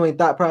difference between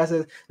thought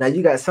process. Now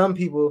you got some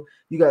people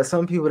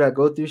that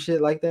go through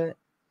shit like that,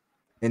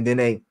 and then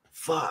they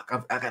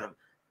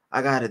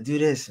I gotta do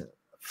this.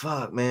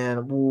 Fuck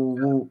man, woo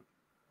woo.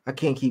 I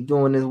can't keep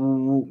doing this.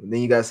 Woo woo. And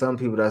then you got some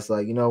people that's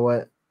like, you know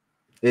what?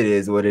 It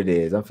is what it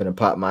is. I'm finna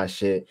pop my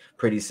shit.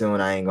 Pretty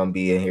soon I ain't gonna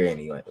be in here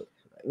anyway.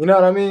 You know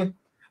what I mean?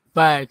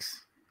 Facts.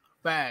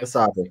 It's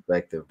all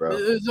perspective, bro.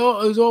 It's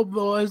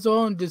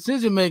all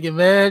decision making,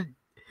 man.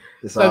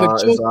 It's like all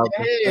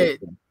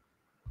perspective.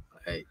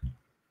 Like,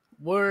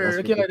 word.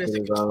 Look at that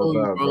control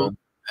you, bro.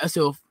 That's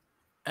your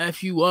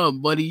F you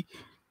up, buddy.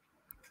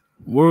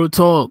 World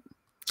talk.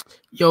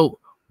 Yo,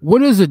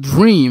 what is a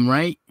dream,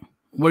 right?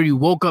 Where you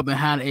woke up and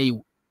had a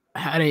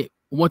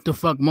what the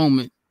fuck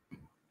moment?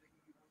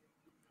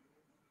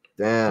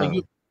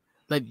 Damn.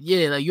 Like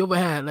you ever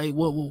had like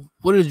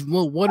what is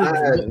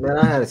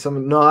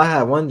I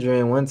had one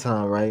dream one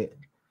time, right,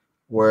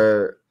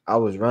 where I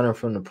was running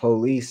from the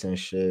police and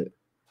shit,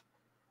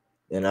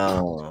 and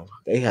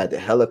they had the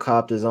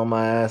helicopters on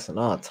my ass and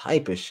all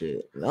type of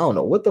shit. And I don't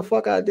know what the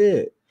fuck I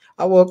did.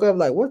 I woke up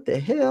like, what the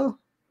hell?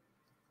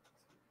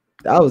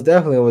 That was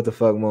definitely a what the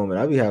fuck moment.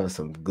 I be having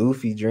some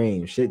goofy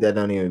dreams, shit that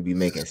don't even be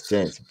making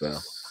sense, bro.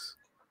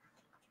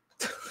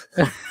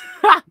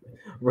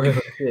 Real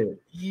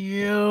shit.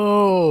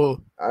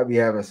 Yo, I be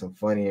having some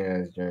funny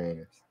ass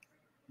dreams.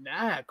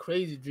 I had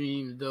crazy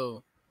dreams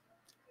though.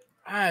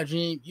 I had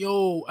dream.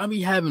 Yo, I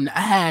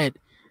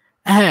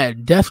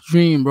had death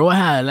dream, bro. I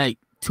had like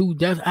two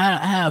death. I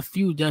had a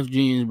few death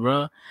dreams,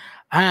 bro.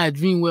 I had a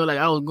dream where like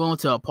I was going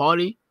to a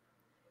party,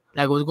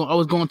 like I was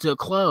going to a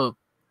club.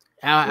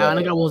 I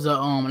think I was a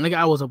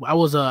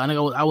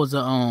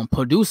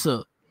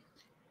producer,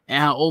 and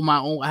I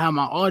had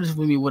my artists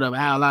with me. Whatever, I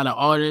had a lot of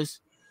artists.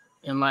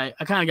 And like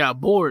I kind of got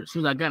bored. As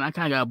soon as I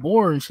kind of got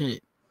bored and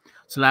shit.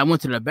 So like, I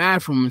went to the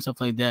bathroom and stuff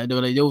like that.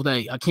 They was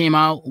like, I came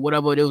out,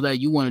 whatever. They was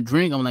like, you want to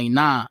drink? I'm like,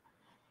 nah.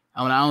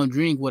 I don't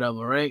drink,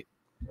 whatever, right?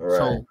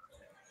 So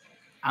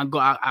I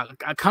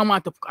come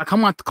out the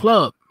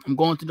club. I'm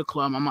going to the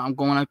club. I'm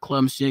going to the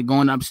club and shit,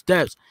 going up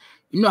steps.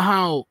 You know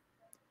how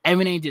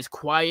everything just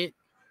quiet.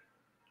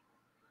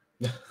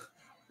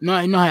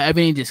 No, you know how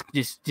everything just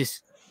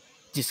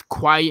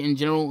quiet in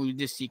general. You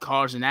just see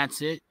cars and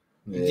that's it.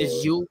 It's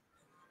just you.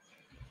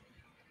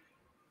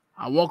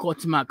 I walk up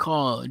to my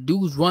car.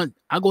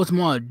 I go to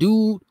my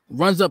dude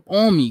runs up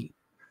on me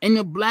in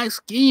a black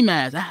ski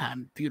mask. I had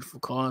a beautiful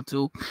car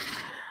too.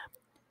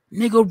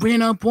 Nigga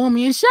ran up on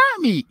me and shot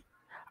me.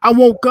 I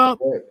woke up.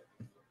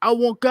 I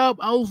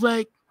was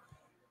like,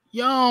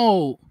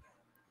 yo.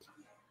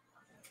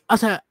 I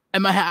said,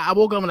 in my head, I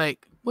woke up. I'm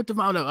like, what the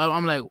fuck?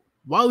 I'm like,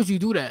 why would you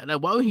do that?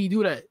 Like, why would he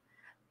do that?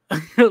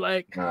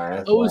 Like,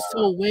 it was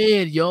so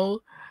weird,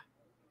 yo.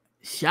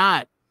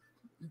 Shot.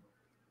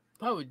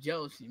 Probably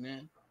jealousy,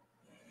 man.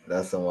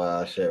 That's some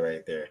wild shit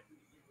right there.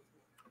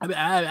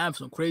 I have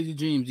some crazy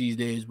dreams these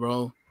days,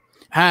 bro.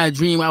 I had a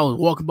dream I was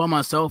walking by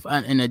myself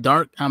in the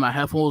dark, I had my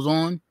headphones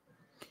on.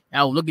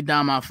 I was looking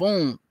down my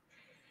phone,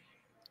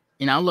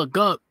 and I look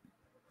up.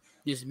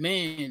 This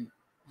man,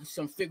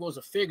 was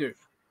a figure.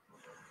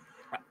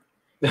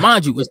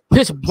 Mind you, it's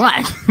pitch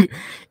black.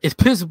 It's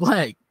pitch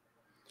black.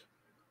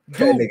 Dude,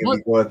 that nigga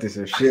be going through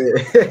some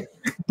shit.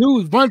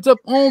 Dude runs up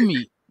on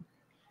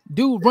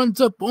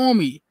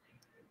me.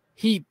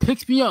 He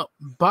picks me up,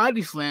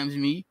 body slams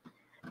me,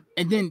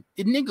 and then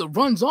the nigga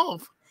runs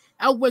off.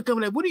 I wake up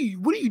like, what are you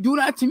doing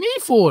that to me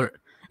for?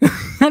 I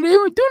didn't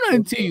even do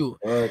nothing to you.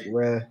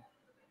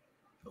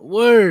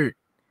 Word.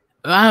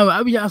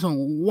 I be having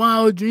some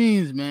wild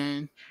dreams,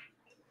 man.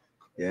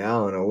 Yeah, I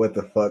don't know what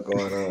the fuck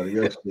going on with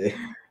your shit.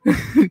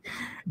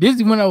 This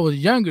is when I was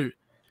younger.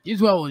 This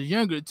is when I was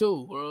younger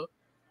too, bro.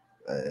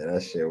 Man,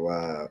 that shit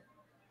wild.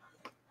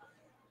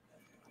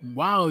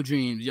 Wild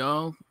dreams,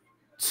 y'all.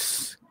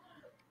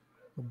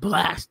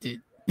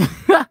 Blasted.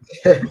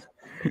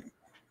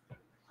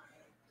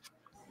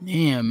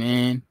 Yeah,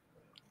 man.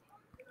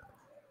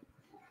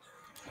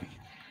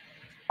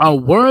 Are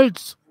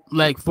words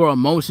for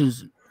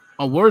emotions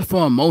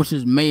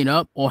made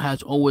up or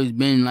has always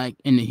been like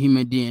in the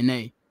human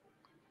DNA?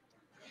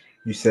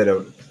 You said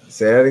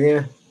say that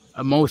again?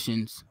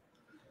 Emotions.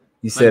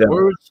 You said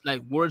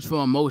words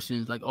for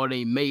emotions, like are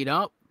they made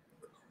up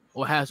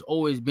or has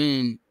always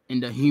been in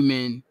the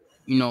human,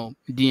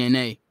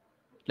 DNA?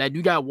 Like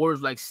you got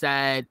words like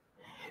sad,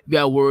 you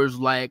got words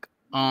like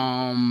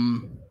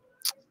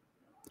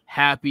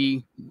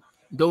happy,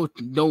 those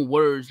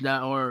words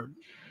that are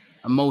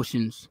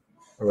emotions.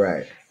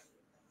 Right.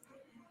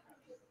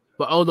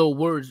 But although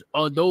words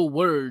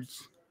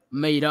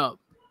made up.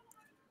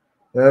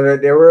 No,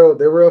 they're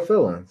real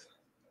feelings.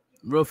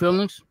 Real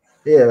feelings?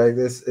 Yeah, like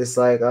this. It's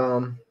like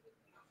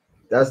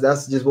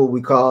that's just what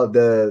we call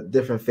the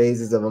different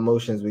phases of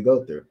emotions we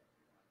go through.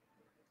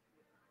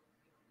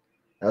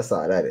 That's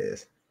all that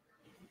is.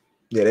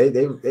 Yeah,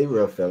 they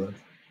real feelings.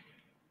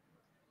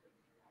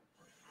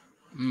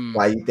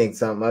 Why you think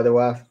something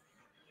otherwise?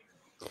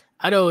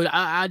 I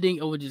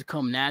think it would just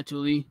come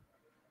naturally.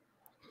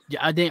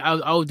 I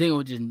would think it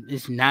would just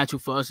it's natural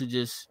for us to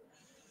just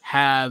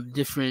have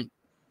different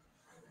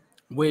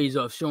ways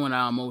of showing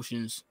our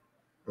emotions.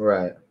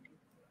 Right.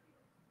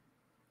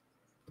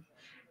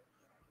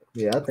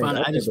 Yeah, I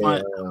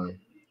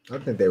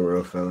think they were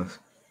real feelings.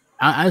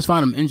 I just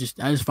find them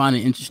interesting. I just find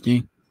it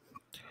interesting.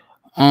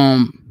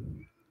 I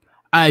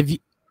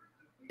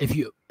if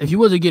you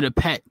was to get a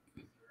pet,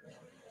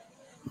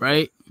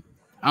 right?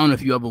 I don't know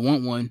if you ever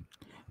want one,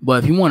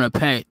 but if you want a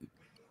pet,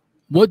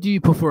 what do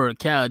you prefer, a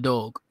cat or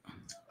dog?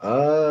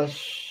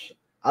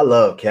 I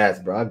love cats,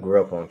 bro. I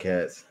grew up on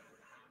cats.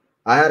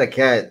 I had a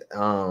cat.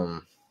 I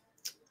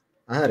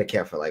had a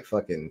cat for like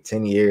fucking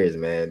 10 years,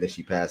 man. Then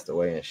she passed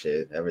away and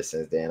shit. Ever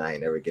since then, I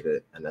ain't never get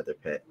another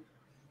pet.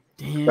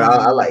 Damn. But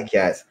I like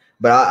cats.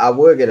 But I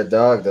would get a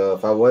dog though.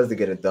 If I was to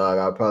get a dog,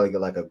 I'd probably get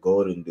like a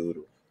golden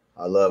doodle.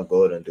 I love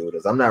golden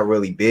doodles. I'm not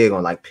really big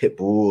on like pit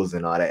bulls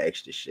and all that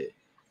extra shit.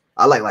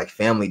 I like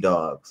family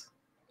dogs.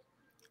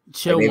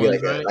 Chill like maybe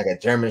ones, right? like a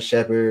German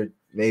Shepherd,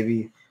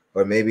 maybe,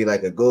 or maybe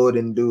like a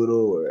golden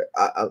doodle, or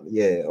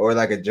or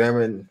like a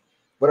German.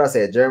 What I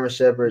say, a German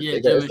Shepherd. Yeah,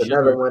 It's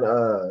another one.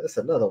 It's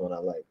another one I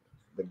like.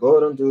 The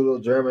golden doodle,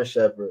 German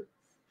Shepherd,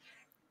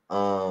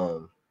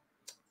 and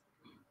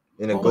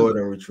a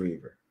golden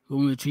retriever.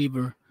 Golden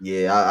retriever.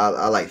 Yeah,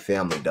 I like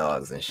family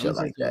dogs and shit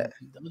like that.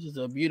 Those is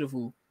a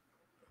beautiful.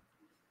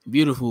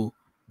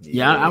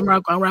 Yeah, I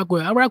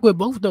rock with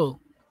both though.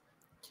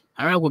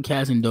 I rock with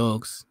cats and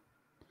dogs.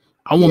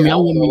 I don't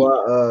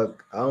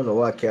know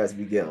why cats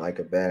be getting like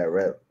a bad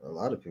rep. A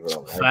lot of people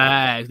don't like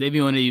facts. They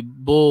be on a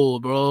bull,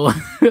 bro.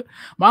 But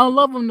I don't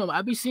love them though.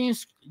 I be seeing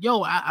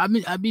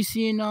I be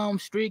seeing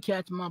stray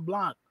cats in my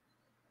block.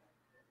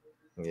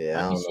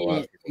 Yeah,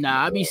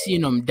 I be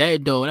seeing them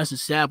dead though. That's a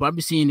sad part. I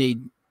be seeing they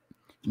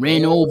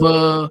ran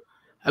over.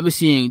 I be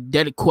seeing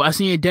I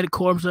seen a dead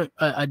corpse of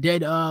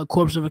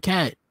a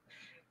cat.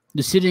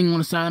 Just sitting on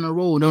the side of the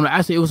road. No,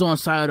 actually it was on the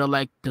side of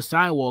like the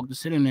sidewalk,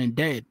 just sitting there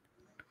dead.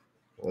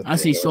 I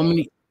see so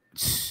many.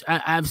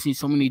 I've seen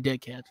so many dead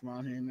cats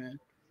around here, man.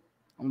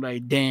 I'm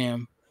like,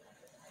 damn.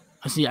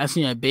 I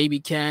seen a baby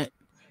cat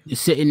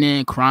just sitting there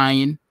and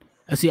crying.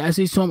 I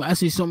see so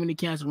many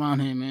cats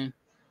around here, man.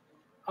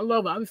 I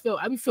love it.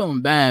 I be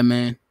feeling bad,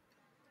 man.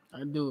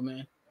 I do,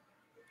 man.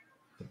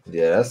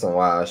 Yeah, that's some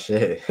wild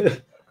shit.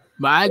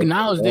 But I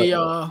acknowledge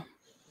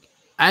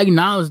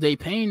they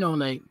pain though.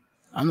 Like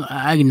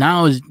I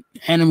acknowledge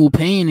animal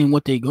pain and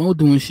what they go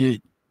through and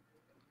shit.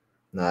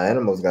 Nah,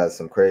 animals got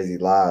some crazy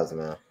lives,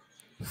 man.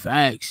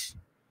 Facts.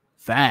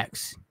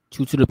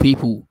 True to the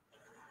people.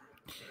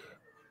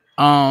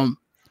 Do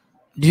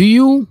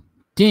you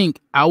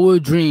think our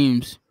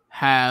dreams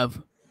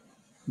have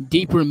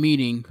deeper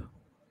meaning?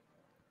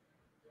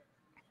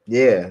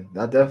 Yeah,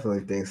 I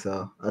definitely think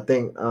so. I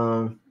think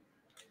a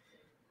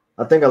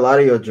lot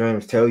of your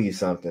dreams tell you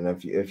something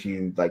if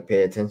you like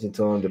pay attention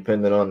to them,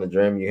 depending on the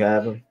dream you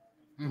have them.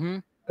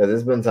 Because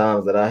there's been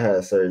times that I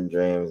had certain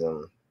dreams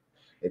and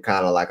it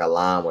kind of like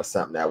aligned with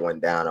something that went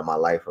down in my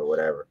life or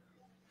whatever.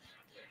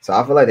 So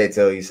I feel like they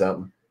tell you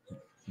something,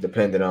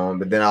 depending on.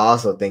 But then I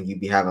also think you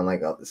be having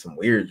like some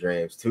weird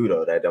dreams too,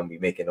 though, that don't be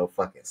making no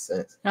fucking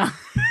sense.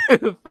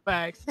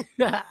 Facts.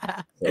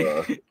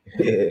 So,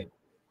 yeah.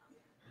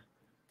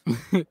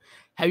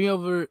 Have you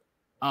ever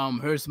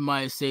heard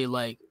somebody say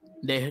like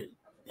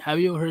have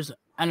you ever heard?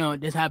 I know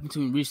this happened to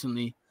me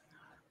recently.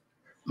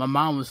 My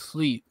mom was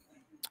asleep,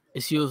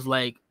 and she was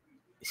like,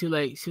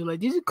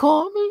 did you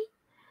call me?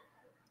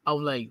 I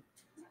was like,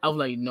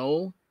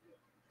 no.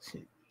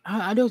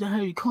 I don't hear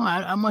you call.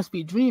 I must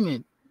be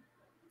dreaming.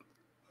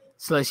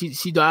 So like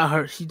she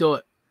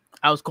thought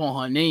I was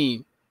calling her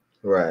name.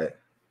 Right. You know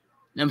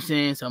what I'm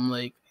saying? So I'm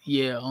like,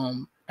 yeah,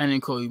 I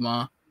didn't call you,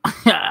 Mom.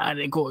 I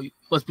didn't call you.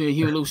 Must be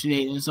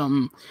hallucinating or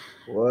something.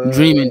 What?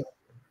 Dreaming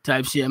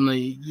type shit. I'm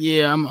like,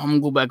 yeah, I'm gonna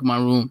go back in my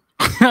room.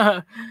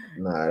 Nah,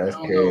 that's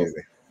crazy.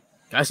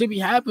 That should be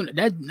happening.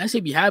 That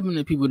should be happening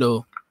to people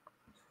though.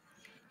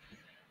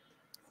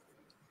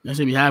 That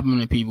should be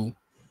happening to people.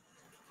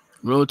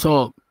 Real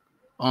talk.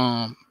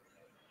 Have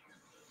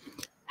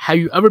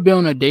you ever been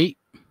on a date?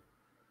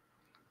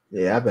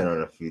 Yeah, I've been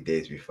on a few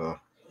dates before.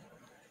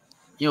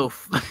 Yo,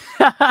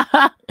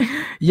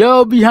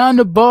 behind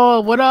the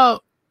ball, what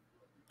up?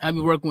 I be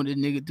working with this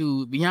nigga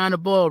too. Behind the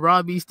ball,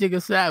 Robbie Sticker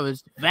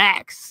Savage.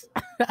 Facts.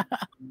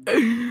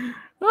 Them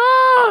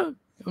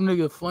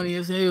nigga funny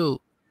as hell.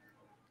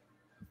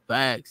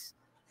 Facts.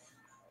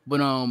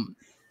 But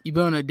you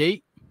been on a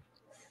date?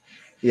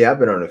 Yeah, I've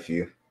been on a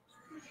few.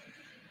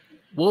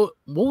 What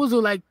was it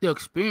like, the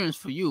experience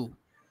for you?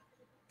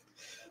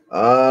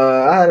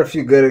 I had a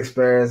few good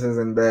experiences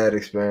and bad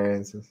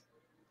experiences.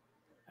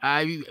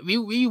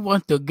 We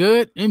want the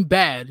good and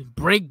bad.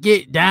 Break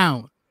it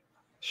down.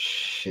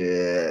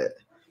 Shit.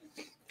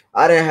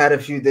 I done had a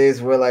few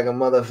days where like a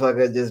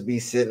motherfucker just be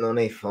sitting on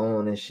their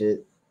phone and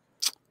shit.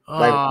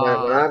 Like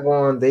when I go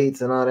on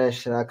dates and all that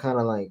shit, I kind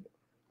of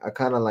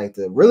like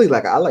to really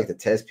like I like to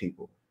test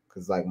people,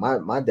 because like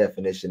my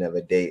definition of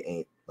a date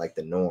ain't like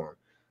the norm.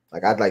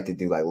 Like I'd like to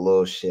do like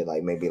little shit,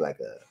 like maybe like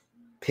a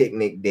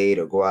picnic date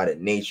or go out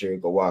in nature,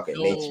 go walk in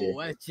nature.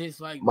 That's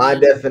just like my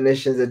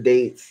definitions of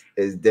dates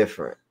is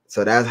different.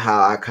 So that's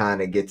how I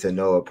kind of get to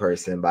know a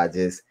person, by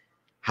just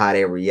how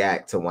they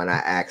react to when I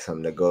ask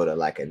them to go to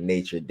like a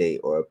nature date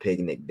or a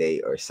picnic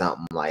date or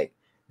something like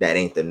that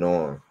ain't the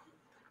norm.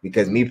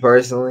 Because me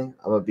personally,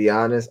 I'm gonna be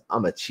honest,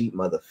 I'm a cheap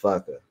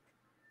motherfucker.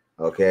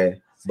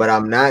 Okay. But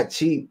I'm not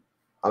cheap.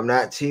 I'm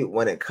not cheap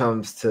when it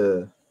comes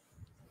to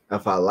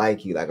if I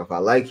like you. Like if I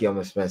like you, I'm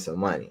gonna spend some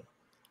money.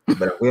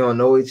 But if we don't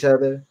know each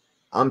other,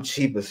 I'm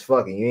cheap as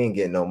fuck and you ain't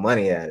getting no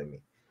money out of me.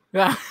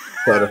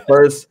 So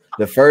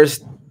the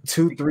first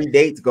 2-3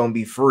 dates gonna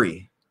be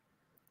free.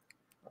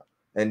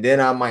 And then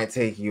I might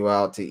take you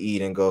out to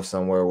eat and go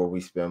somewhere where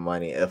we spend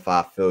money if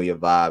I feel your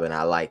vibe and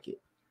I like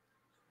it.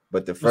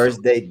 But the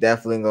first date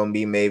definitely gonna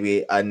be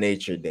maybe a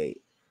nature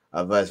date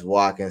of us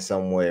walking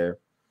somewhere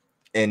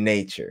in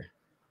nature.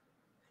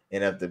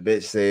 And if the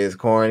bitch says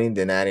corny,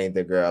 then that ain't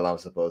the girl I'm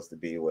supposed to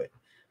be with.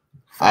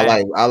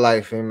 I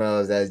like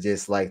females that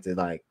just like to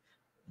like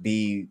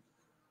be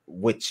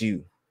with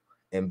you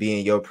and be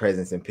in your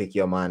presence and pick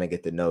your mind and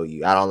get to know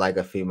you. I don't like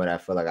a female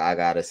that feel like I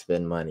gotta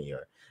spend money,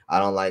 or I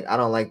don't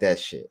like that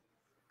shit.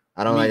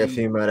 I don't like a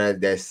female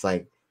that's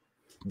like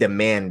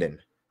demanding.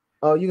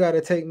 Oh, you gotta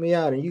take me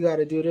out and you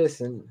gotta do this,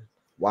 and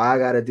why I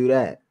gotta do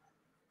that?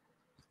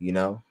 You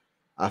know?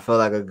 I feel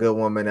like a good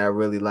woman that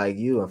really like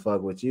you and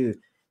fuck with you,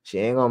 she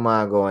ain't gonna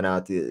mind going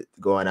out to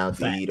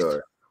eat,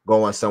 or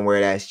going somewhere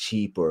that's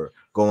cheap, or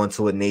going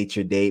to a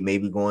nature date,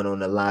 maybe going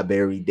on a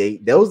library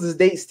date. Those is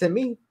dates to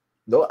me.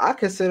 Though I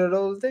consider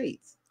those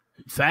dates.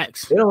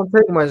 Facts. They don't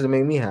take much to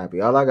make me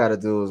happy. All I gotta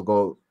do is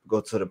go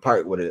to the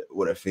park with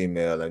a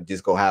female and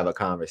just go have a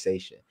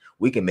conversation.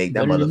 We can make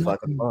that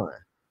motherfucking fun.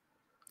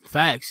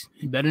 Facts.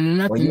 Better than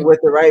nothing. When you with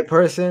the right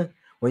person,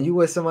 when you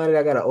with somebody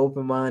that got an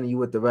open mind and you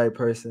with the right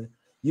person,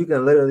 you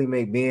can literally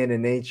make being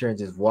in nature and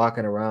just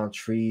walking around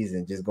trees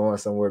and just going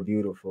somewhere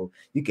beautiful.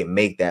 You can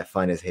make that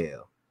fun as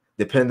hell.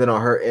 Depending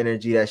on her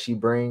energy that she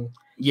brings.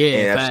 Yeah.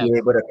 And if she's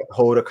able to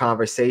hold a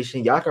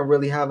conversation, y'all can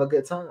really have a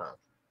good time.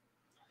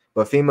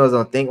 But females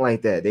don't think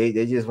like that. They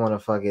just want to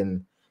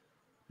fucking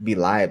be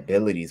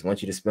liabilities.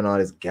 Want you to spend all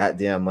this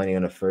goddamn money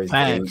on the first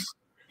date.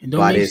 It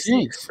don't make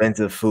sense.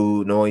 Expensive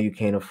food, knowing you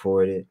can't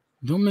afford it.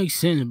 Don't make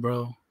sense,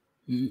 bro.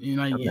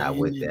 I'm not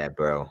with that,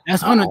 bro.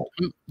 That's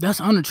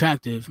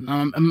unattractive.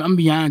 I'm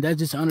beyond. That's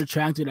just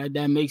unattractive.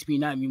 That makes me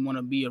not even want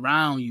to be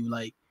around you.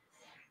 Like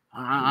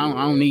I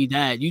don't need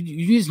that.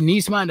 You just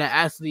need somebody that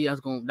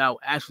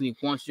actually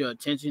wants your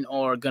attention,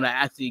 or gonna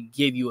actually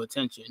give you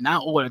attention.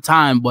 Not all the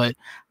time, but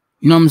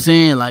you know what I'm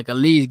saying. Like at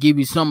least give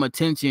you some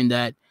attention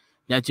that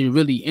you're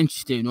really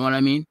interested. You know what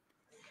I mean?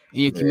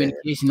 And your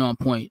communication on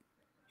point.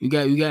 You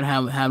gotta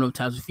have those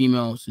types of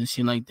females and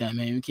shit like that,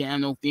 man. You can't have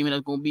no female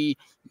that's gonna be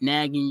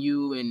nagging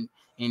you and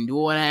do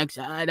all that.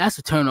 That's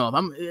a turn off.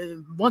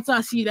 Once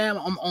I see that,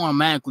 I'm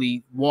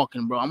automatically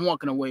walking, bro. I'm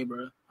walking away,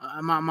 bro.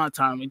 I'm not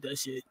tired with that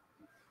shit.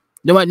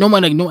 I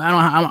don't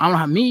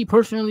have me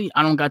personally.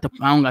 I don't got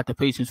the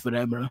patience for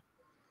that, bro.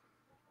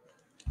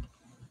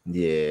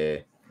 Yeah,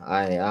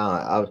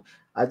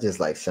 I just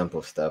like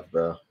simple stuff,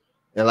 bro.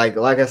 And like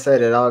I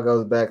said, it all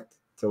goes back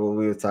to what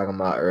we were talking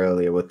about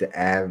earlier with the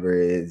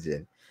average,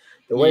 and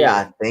the way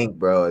I think,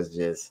 bro, is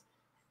just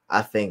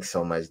I think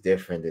so much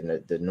different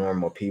than the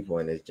normal people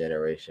in this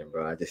generation,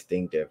 bro. I just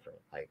think different.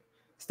 Like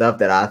stuff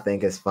that I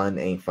think is fun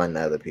ain't fun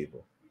to other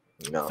people.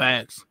 You know?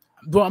 Facts.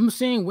 Bro, I'm the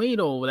same way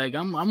though. Like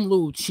I'm a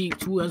little cheap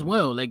too as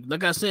well.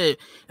 Like I said,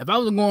 if I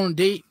was going on a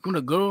date with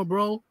a girl,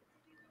 bro,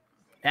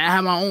 and I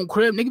have my own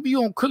crib, nigga, we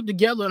gonna cook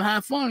together and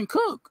have fun and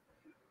cook.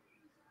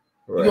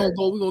 Right.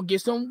 We gonna get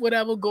some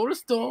whatever, go to the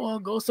store,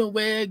 go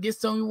somewhere, get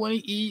something you want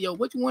to eat. Yo,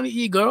 what you want to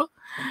eat, girl?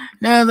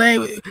 Now I'm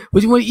saying,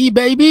 what you want to eat,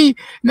 baby?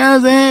 Now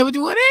I'm saying, what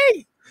you want to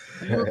eat?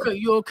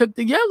 You gonna cook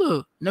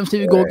together. Never say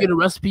we go get a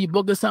recipe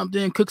book or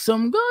something and cook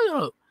something good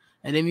up.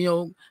 And then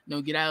you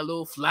know, get out a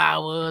little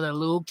flowers, a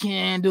little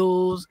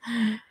candles.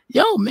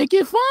 Yo, make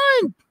it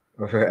fun.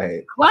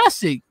 Right.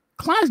 Classic.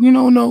 You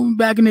know,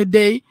 back in the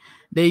day,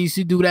 they used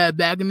to do that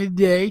back in the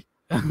day.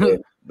 Yeah,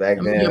 back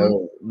then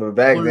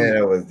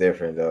it was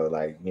different though.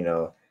 Like, you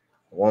know,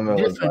 a woman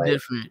was like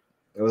different.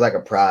 It was like a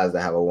prize to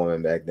have a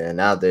woman back then.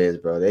 Nowadays,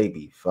 bro, they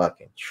be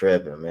fucking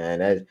tripping,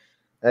 man.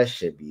 That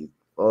should be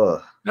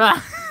you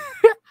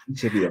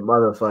should be a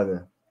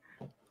motherfucker.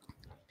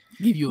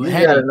 You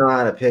gotta know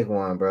how to pick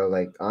one, bro.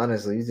 Like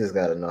honestly, you just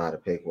gotta know how to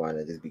pick one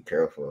and just be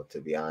careful, to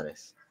be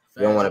honest.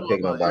 You don't want to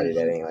pick nobody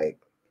that ain't like,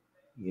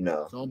 you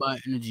know. It's all about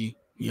energy.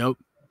 Yep.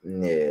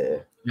 Yeah.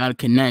 You gotta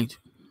connect.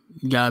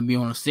 You gotta be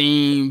on the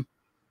same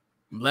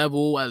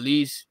level, at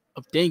least,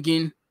 of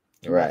thinking.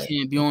 Right. You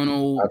can't be on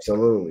no.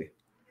 Absolutely.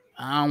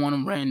 I don't want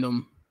them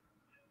random.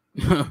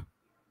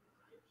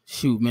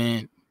 Shoot,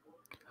 man.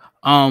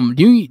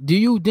 Do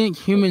you think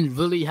humans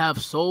really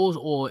have souls,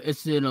 or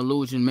is it an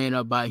illusion made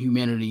up by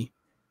humanity?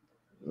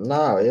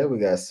 No, yeah, we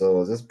got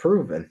souls. It's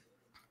proven.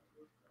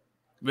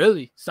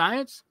 Really?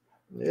 Science?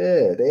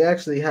 Yeah, they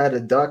actually had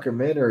a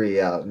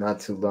documentary out not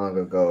too long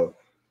ago.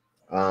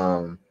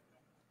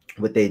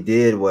 What they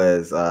did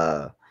was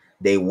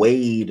they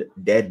weighed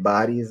dead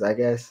bodies, I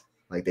guess.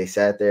 Like they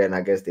sat there and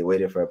I guess they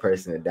waited for a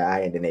person to die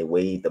and then they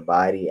weighed the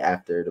body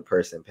after the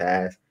person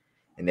passed,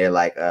 and they're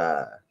like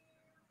they're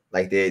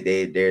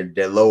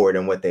lower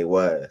than what they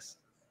was.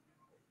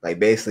 Like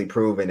basically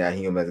proving that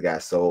humans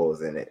got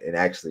souls and it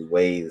actually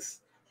weighs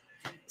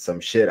some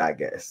shit, I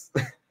guess.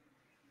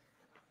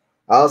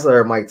 I also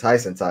heard Mike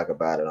Tyson talk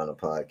about it on a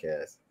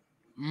podcast.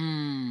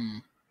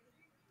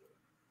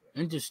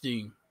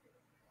 Interesting.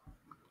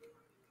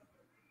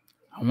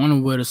 I wonder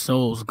where the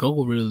souls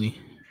go, really.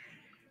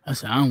 I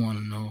said, I don't want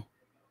to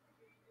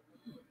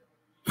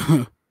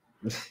know.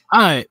 All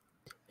right.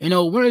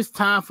 When it's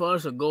time for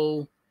us to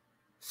go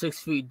 6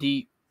 feet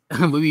deep,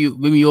 when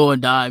we all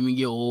die, when we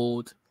get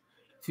old,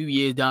 a few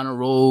years down the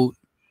road,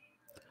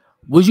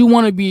 would you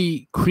want to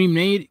be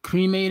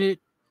cremated,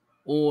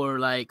 or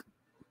like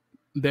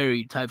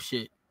buried type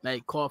shit,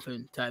 like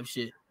coffin type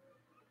shit?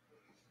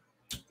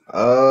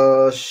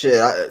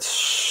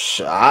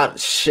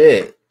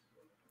 Shit.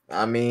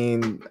 I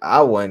mean,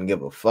 I wouldn't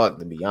give a fuck,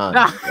 to be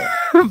honest.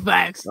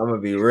 Facts. I'm gonna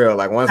be real.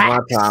 Like once my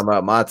time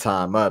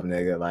up,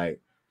 nigga.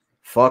 Like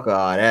fuck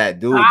all that.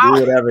 Do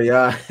whatever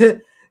y'all.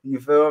 You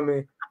feel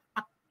me?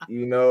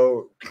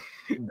 Do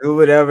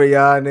whatever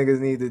y'all niggas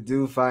need to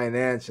do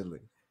financially.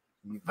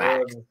 You feel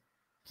me?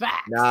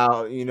 Facts.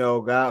 Now,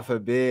 God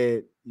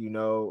forbid,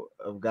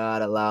 of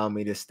God allow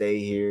me to stay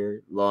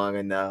here long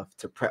enough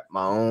to prep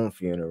my own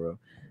funeral,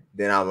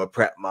 then I'm gonna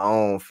prep my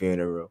own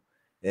funeral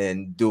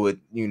and do it,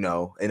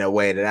 in a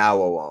way that I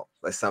will want.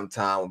 But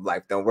sometimes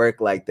life don't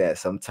work like that.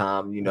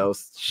 Sometimes,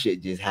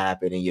 shit just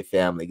happen and your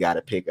family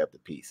gotta pick up the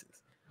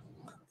pieces.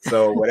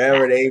 So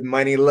whatever they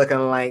money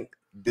looking like,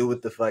 do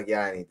what the fuck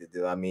y'all need to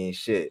do. I mean,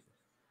 shit.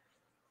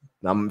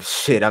 I'm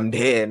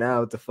dead now.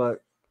 What the fuck?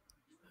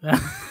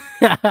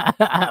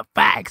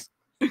 Facts.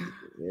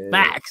 Yeah.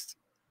 Facts.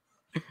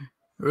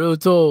 Real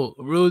talk,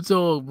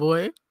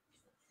 boy.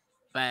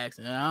 Facts.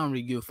 And I don't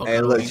really give a fuck. Hey,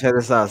 look, check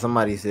this out.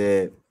 Somebody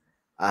said,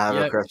 I have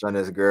a crush on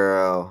this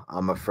girl.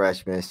 I'm a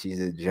freshman. She's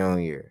a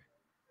junior.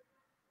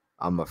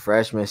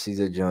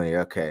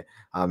 Okay.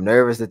 I'm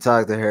nervous to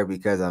talk to her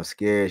because I'm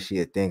scared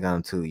she'll think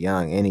I'm too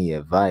young. Any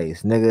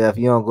advice? Nigga, if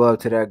you don't go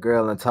up to that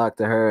girl and talk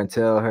to her and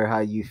tell her how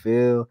you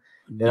feel,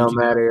 it don't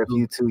matter if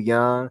you too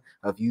young.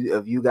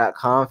 If you got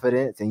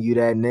confidence and you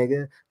that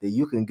nigga, then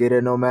you can get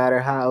her no matter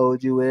how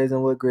old you is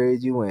and what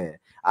grade you in.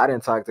 I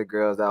didn't talk to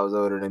girls that was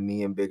older than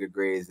me and bigger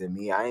grades than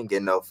me. I ain't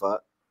getting no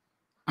fuck.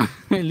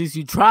 At least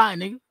you try,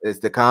 nigga. It's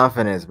the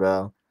confidence,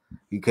 bro.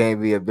 You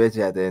can't be a bitch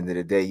at the end of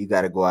the day. You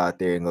got to go out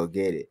there and go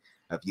get it.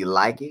 If you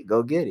like it,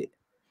 go get it.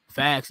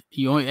 Facts.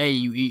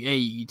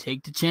 You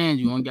take the chance.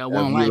 You only got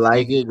one life. If you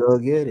like it, go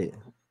get it.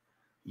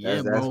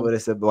 Yeah, that's what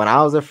it's about. When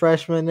I was a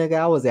freshman, nigga,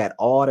 I was at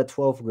all the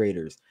 12th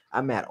graders.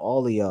 I'm at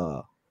all of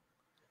y'all.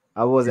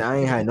 I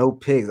ain't had no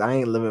pics. I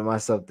ain't limit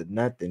myself to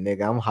nothing,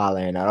 nigga. I'm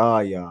hollering at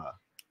all y'all.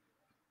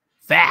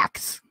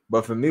 Facts.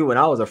 But for me, when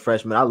I was a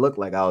freshman, I looked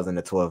like I was in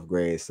the 12th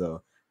grade,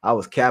 so I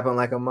was capping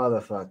like a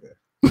motherfucker.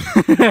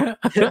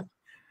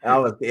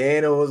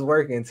 It was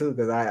working too,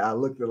 because I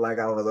looked like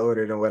I was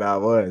older than what I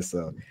was,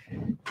 so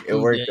it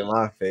worked in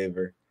my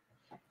favor.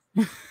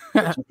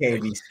 But you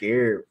can't be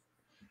scared.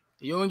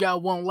 You only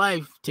got one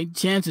life. Take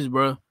chances,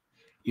 bro.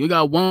 You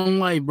got one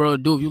life, bro.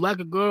 Dude, if you like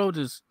a girl,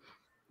 just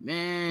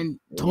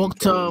talk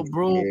to her,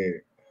 bro.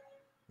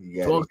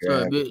 Talk to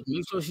her, bitch.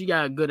 Make sure she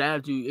got a good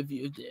attitude.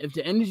 If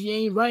the energy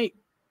ain't right,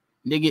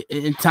 nigga,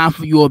 it's time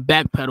for you a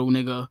backpedal,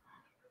 nigga.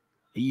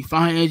 If you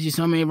find energy,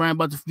 something ain't right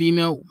about the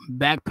female,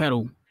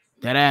 backpedal.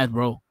 That ass,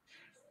 bro.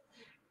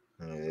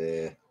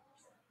 Yeah.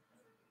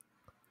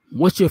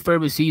 What's your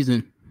favorite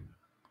season?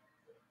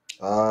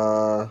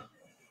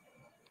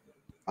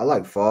 I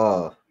like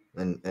fall,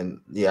 and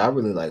yeah, I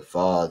really like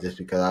fall just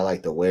because I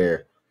like to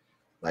wear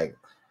like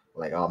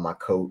all my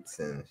coats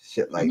and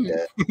shit like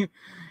that.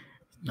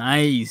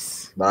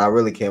 Nice. But I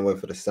really can't wait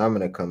for the summer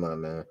to come up,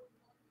 man.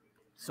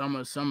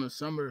 Summer,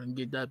 and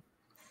get that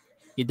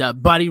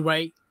body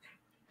right.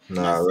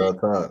 Nah, real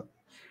talk.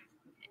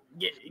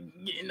 Get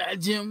in that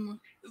gym.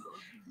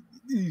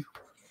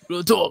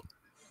 Real talk.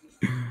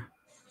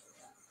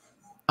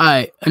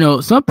 I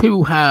know some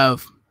people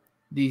have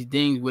these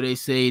things where they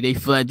say they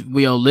feel like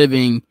we are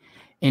living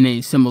in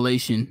a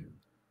simulation.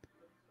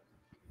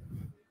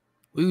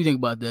 What do you think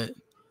about that?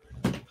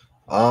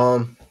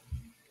 I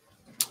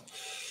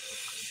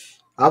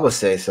would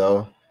say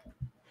so.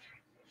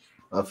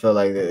 I feel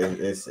like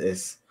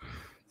it's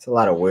a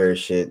lot of weird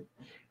shit.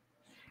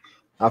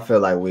 I feel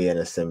like we in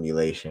a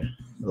simulation.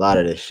 A lot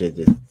of this shit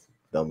just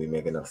don't be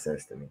making no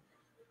sense to me.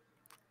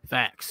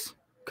 Facts.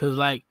 Cause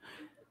like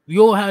we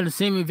all have the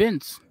same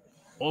events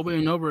over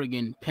and over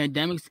again.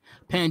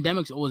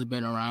 Pandemics always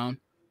been around.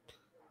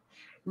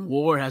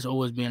 War has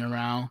always been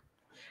around.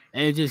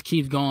 And it just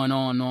keeps going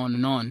on and on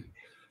and on.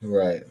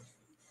 Right.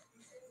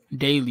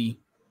 Daily.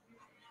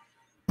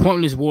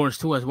 Pointless wars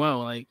too as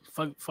well. Like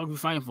fuck we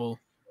fighting for.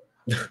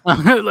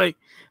 like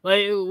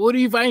what are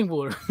you fighting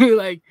for?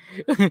 Like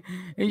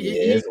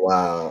it's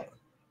wild.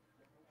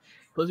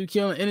 Plus you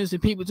killing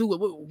innocent people too.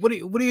 What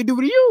do you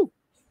do to you?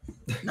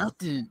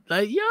 Nothing.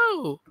 Like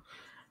yo,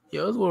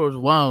 this war is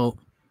wild.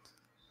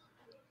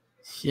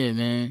 Shit,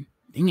 man.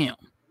 Damn.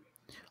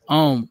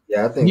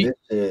 Yeah, I think this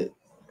shit.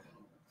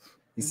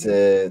 He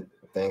said,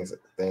 "Thanks,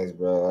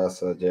 bro.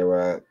 Also,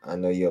 J-Rock, I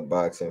know you're a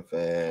boxing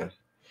fan.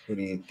 Who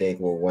do you think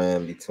will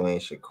win between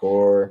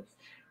Shakur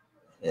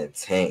and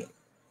Tank?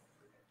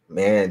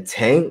 Man,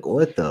 Tank,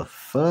 what the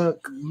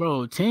fuck?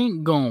 Bro,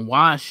 Tank gonna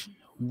wash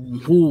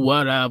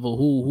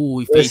who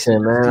he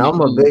facing. Listen, man,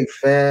 I'm a big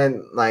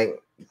fan.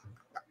 Like,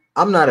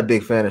 I'm not a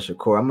big fan of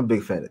Shakur. I'm a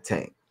big fan of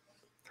Tank.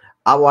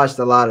 I watched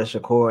a lot of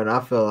Shakur, and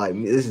I feel like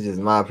this is just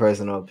my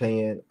personal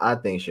opinion. I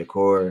think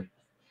Shakur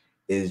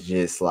is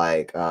just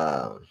like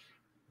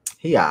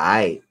he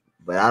alright,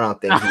 but I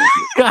don't think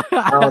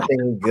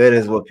he's good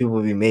as what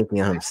people be making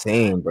him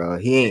seem, bro.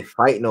 He ain't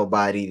fight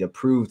nobody to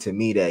prove to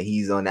me that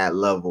he's on that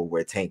level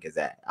where Tank is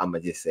at. I'ma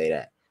just say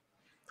that.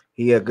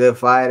 He a good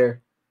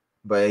fighter,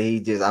 but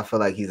I feel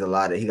like he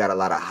got a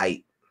lot of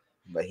height,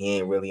 but he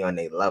ain't really on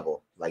their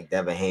level like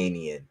Devin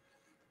Haney and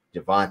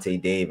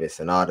Javante Davis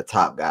and all the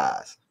top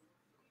guys.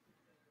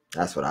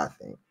 That's what I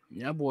think.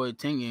 That boy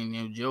Tank ain't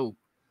no joke.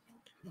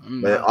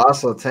 But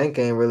also Tank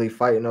ain't really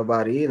fighting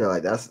nobody either.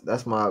 Like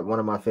that's one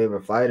of my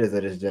favorite fighters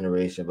of this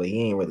generation, but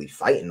he ain't really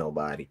fighting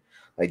nobody.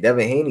 Like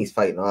Devin Haney's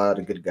fighting all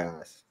the good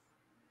guys.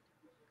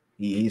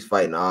 He's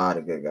fighting all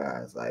the good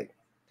guys. Like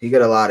he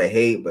get a lot of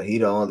hate, but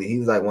he's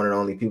like one of the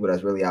only people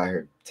that's really out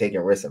here taking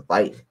risks and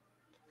fighting.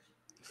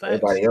 Facts.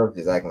 Everybody else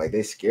is acting like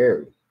they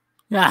scary.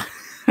 Yeah,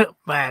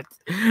 facts.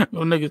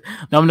 Them niggas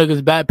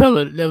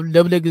backpedaling.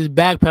 Them niggas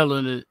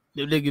backpedaling.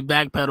 Them niggas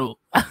backpedal.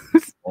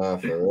 For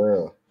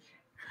real.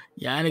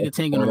 Yeah, I nigga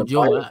taking no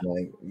joke.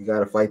 Like you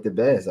gotta fight the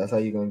best. That's how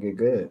you gonna get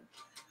good.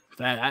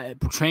 Fact,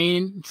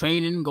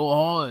 training, go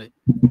hard.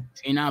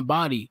 Train our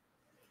body.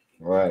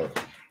 Right.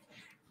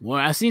 Well,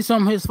 I seen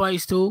some of his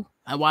fights too.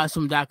 I watched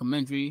some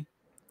documentary.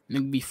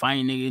 Nigga be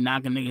fighting niggas,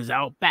 knocking niggas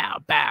out. Bow,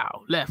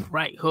 bow, left,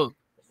 right, hook.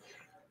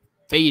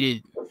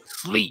 Faded,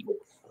 sleep.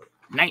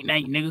 Night,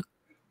 nigga.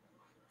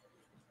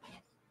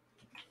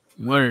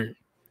 Word.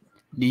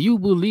 Do you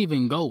believe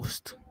in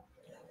ghosts?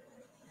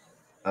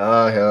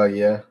 Oh, hell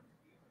yeah.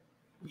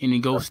 Any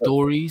ghost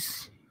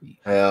stories?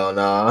 Hell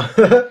no.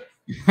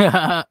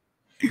 Yeah,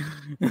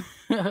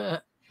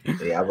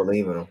 I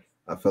believe in them.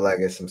 I feel like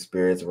there's some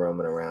spirits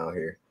roaming around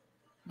here.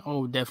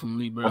 Oh,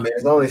 definitely, bro. I mean,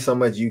 there's only so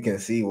much you can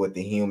see with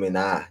the human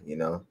eye, you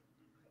know?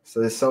 So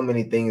there's so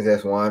many things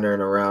that's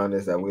wandering around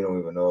us that we don't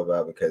even know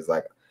about because,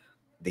 like,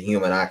 the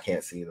human eye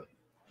can't see them.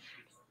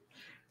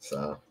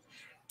 So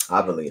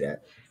I believe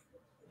that.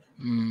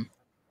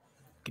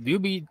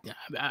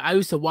 I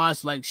used to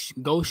watch like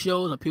ghost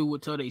shows and people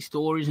would tell their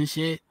stories and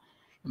shit,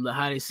 like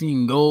how they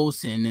seen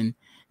ghosts and then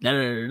da da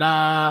da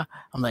da.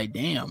 I'm like,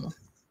 damn,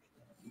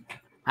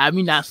 I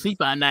mean, not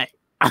sleep at night.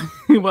 I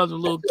was a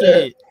little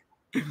kid.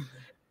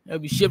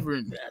 I'd be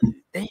shivering.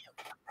 Damn.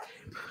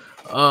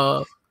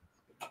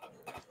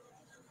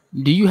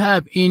 Do you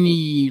have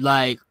any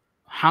like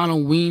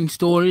Halloween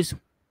stories?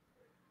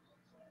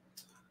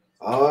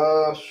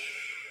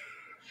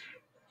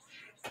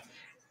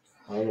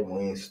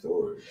 Halloween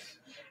stories.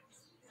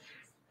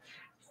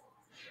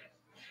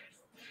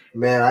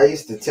 Man, I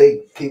used to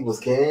take people's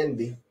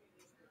candy.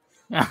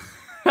 The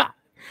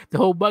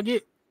whole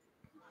bucket?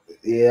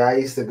 Yeah, I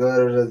used to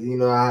go to you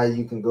know how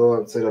you can go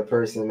up to the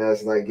person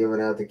that's like giving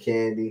out the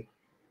candy,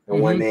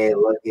 and when they ain't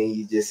looking,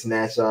 you just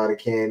snatch all the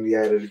candy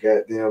out of the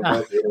goddamn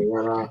bucket and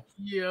run off.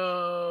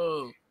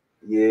 Yo.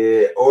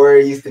 Yeah, or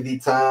it used to be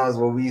times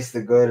when we used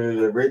to go to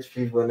the rich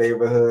people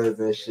neighborhoods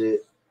and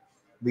shit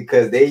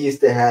because they used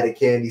to have the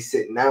candy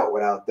sitting out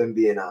without them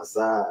being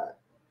outside.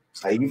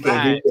 Like you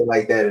can't do shit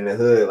like that in the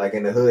hood. Like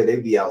in the hood, they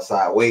be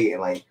outside waiting.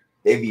 Like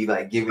they be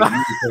like giving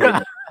you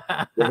the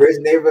the rich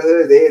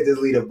neighborhoods, they'd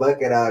just leave a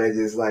bucket out and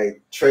just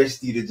like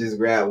trust you to just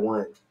grab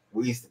one.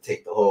 We used to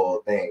take the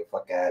whole thing.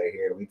 Fuck out of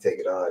here. We take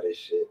it all this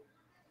shit.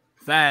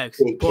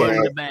 Facts. Put it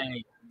in the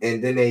bag.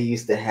 And then they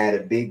used to have the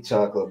big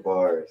chocolate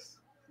bars.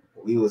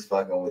 We was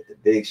fucking with the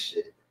big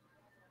shit.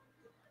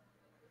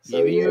 So,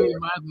 yeah, you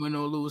ain't rocking with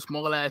no little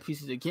small ass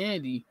pieces of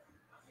candy.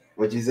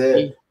 What you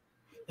said?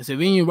 I said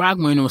we ain't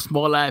rocking with no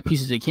small ass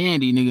pieces of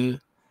candy, nigga.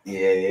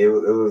 Yeah, it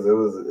was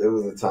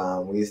a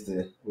time we used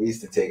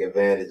to take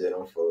advantage of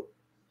them folks.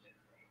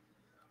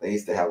 They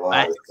used to have all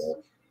this stuff.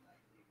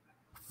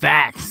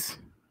 Facts.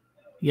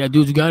 You gotta do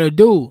what you gotta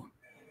do.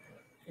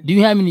 Do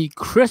you have any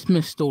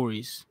Christmas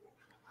stories?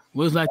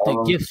 What's like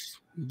the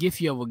gift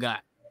you ever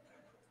got?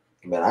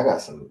 Man, I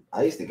got some.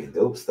 I used to get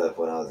dope stuff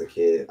when I was a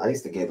kid. I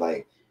used to get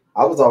like,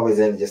 I was always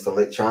in just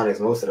electronics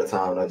most of the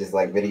time, though, just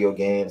like video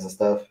games and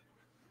stuff.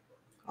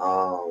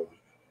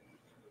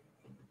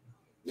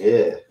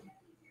 Yeah.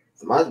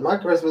 My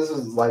Christmas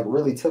was like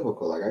really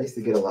typical. Like I used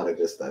to get a lot of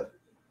good stuff.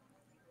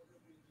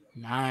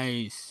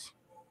 Nice.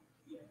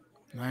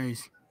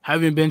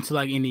 Have you been to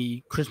like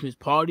any Christmas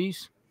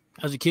parties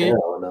as a kid?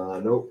 Hell no,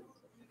 nope.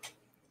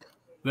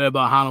 What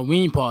about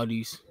Halloween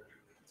parties?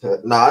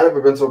 No, I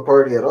never been to a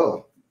party at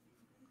all.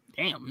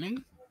 Damn,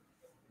 nigga.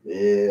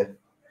 Yeah.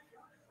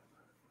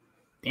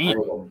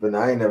 Damn.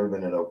 I ain't never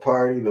been to no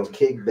party, no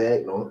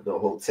kickback, no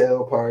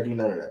hotel party,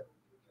 none of that.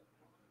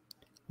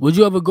 Would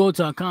you ever go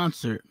to a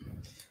concert?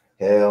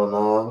 Hell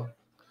no.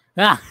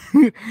 Yeah,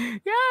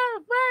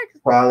 facts.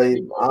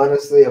 Probably,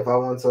 honestly, if I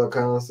went to a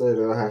concert,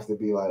 it'll have to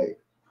be like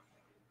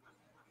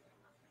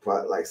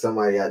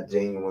somebody I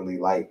genuinely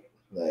like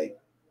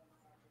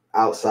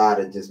outside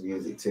of just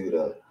music too,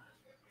 though.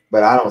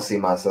 But I don't see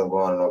myself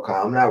going to no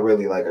concert. I'm not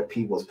really like a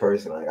people's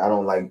person. Like I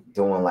don't like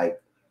doing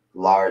like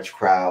large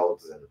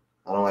crowds, and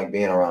I don't like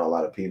being around a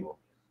lot of people.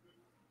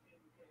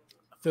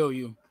 I feel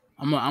you.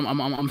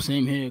 I'm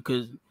same here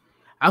because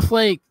I feel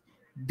like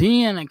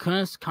being at a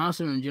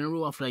concert in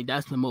general, I feel like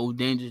that's the most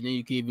dangerous thing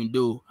you can even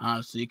do,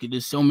 honestly. Because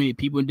there's so many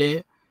people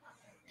there,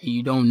 and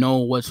you don't know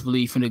what's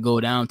really finna go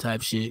down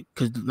type shit.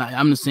 Because like,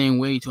 I'm the same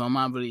way, too. I'm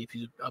not really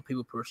a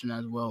people person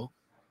as well.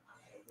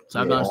 So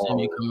I Yeah, understand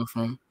where you're coming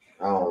from.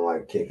 I don't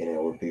like kicking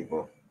it with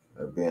people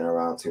or being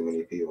around too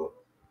many people.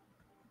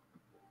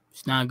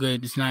 It's not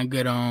good. It's not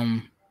good.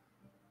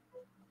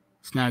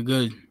 It's not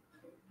good.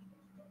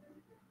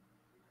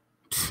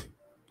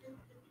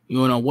 You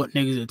don't know what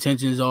niggas'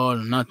 intentions are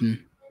or nothing.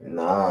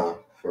 Nah,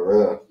 for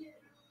real.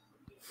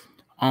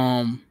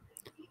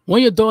 What are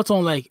your thoughts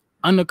on like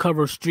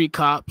undercover street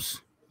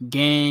cops,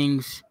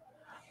 gangs,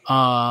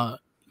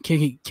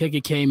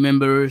 KKK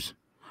members,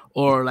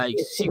 or like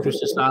secret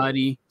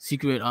society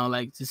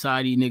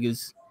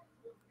niggas?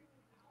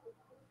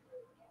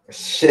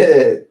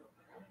 Shit.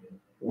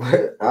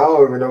 I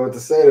don't even know what to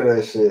say to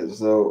that shit.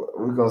 So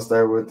we're gonna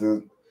start with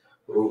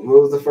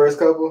what was the first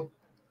couple?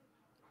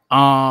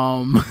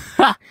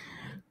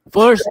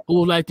 First, it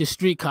was like the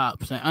street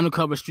cops, like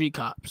undercover street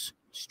cops,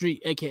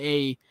 street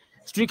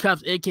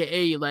cops,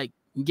 aka like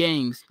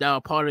gangs that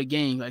are part of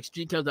gangs, like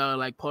street cops that are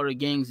like part of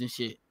gangs and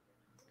shit.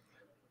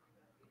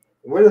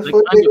 Where the like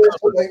fuck they got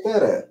shit like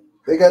that at?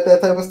 They got that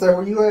type of stuff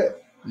where you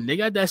at? They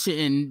got that shit,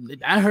 and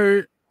I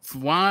heard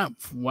from I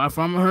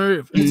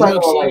heard. You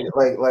talking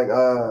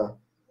about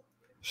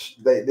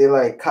they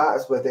like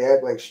cops, but they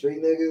act like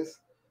street niggas.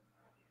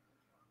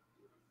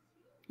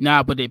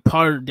 Nah, but they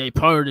part of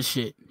the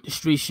shit, the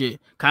street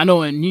shit. I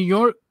know in New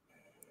York,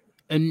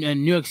 in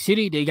New York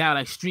City, they got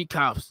like street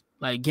cops,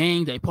 like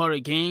gangs. They part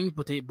of gangs,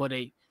 but they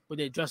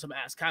dress up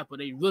as cops, but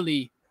they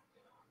really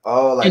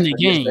like in the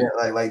gang,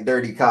 like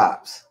dirty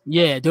cops.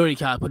 Yeah, dirty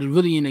cops, but they're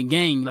really in a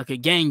gang, like a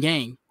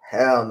gang.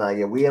 Hell no,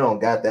 yeah, we don't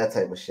got that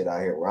type of shit out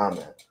here where I'm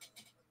at.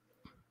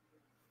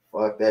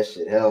 Fuck that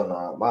shit. Hell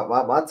no.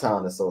 My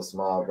town is so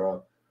small,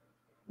 bro.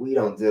 We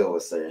don't deal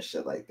with certain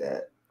shit like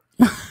that.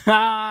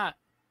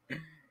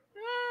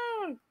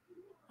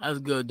 That's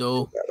good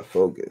though. You gotta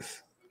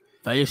focus.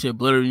 Like your shit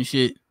blurry and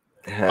shit.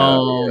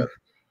 Hell yeah.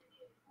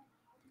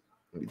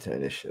 Let me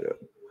turn this shit up.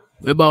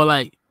 What about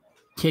like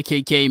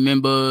KKK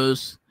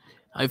members?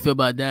 How you feel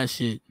about that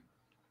shit?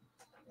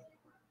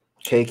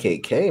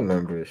 KKK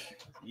members?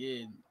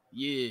 Yeah.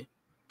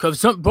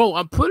 Cause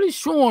I'm pretty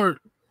sure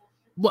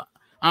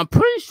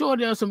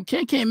there are some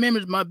KKK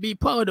members might be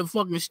part of the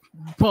fucking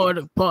part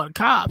of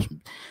cops.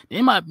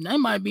 They might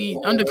be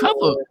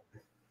undercover.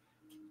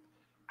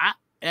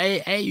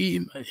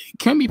 It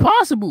can be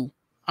possible.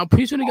 I'm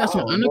pretty sure they got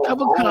some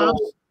undercover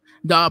cops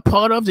that are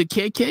part of the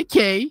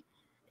KKK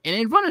and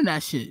they running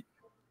that shit.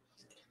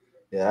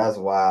 Yeah, that's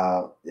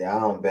wild. Yeah, I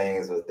don't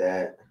bangs with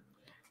that.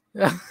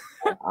 I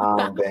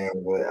don't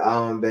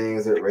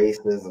bangs with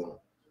racism.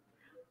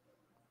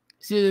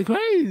 Shit is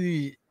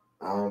crazy.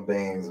 I don't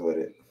bangs with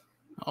it.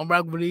 I don't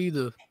rock with it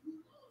either.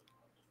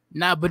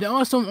 Nah, but there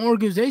are some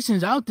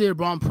organizations out there,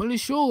 bro. I'm pretty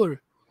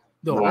sure.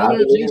 I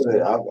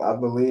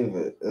believe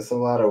it. It's a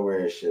lot of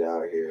weird shit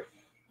out here.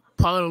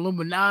 Part of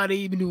Illuminati,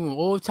 even doing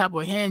all type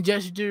of hand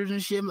gestures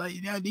and shit. Like,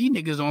 you know, these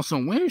niggas on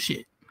some weird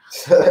shit.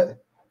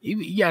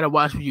 You gotta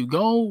watch where you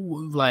go.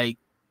 Like,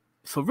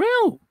 for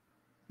real.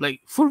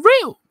 Like, for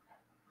real.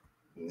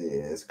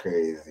 Yeah, it's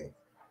crazy.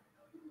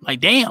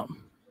 Like,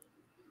 damn.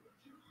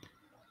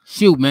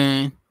 Shoot,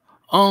 man.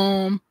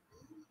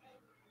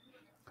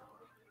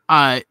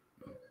 I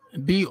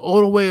be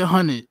all the way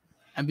 100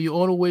 and be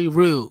all the way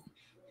real.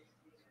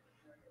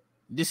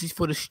 This is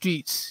for the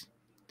streets.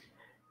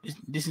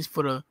 This is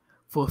for the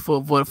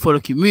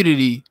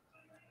community.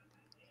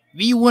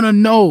 Do you want to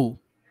know?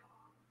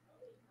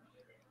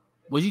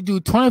 Would you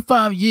do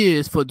 25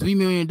 years for $3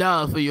 million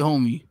for your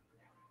homie?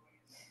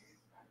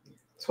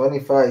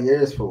 25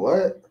 years for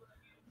what?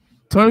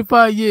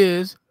 25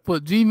 years for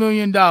 $3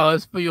 million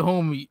for your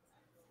homie.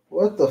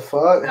 What the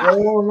fuck?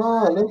 Hell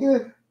no,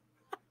 nigga.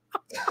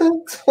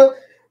 What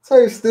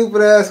type of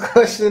stupid ass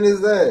question is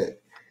that?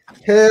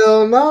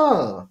 Hell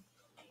no.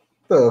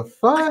 The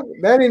fuck?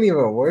 That ain't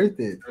even worth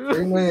it.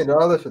 $3 million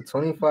for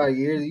 25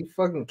 years? Are you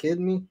fucking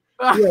kidding me? You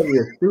gotta be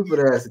a stupid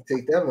ass to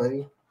take that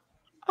money.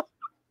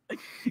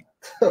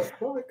 The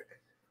fuck?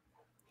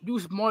 You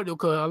smart though,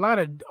 cause a lot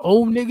of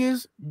old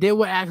niggas, they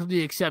will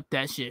actually accept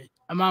that shit.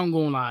 I'm not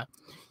gonna lie.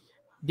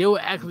 They will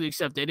actually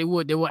accept that. They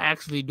will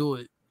actually do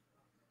it.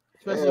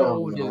 Especially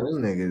old niggas.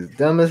 Them niggas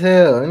dumb as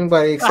hell.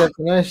 Anybody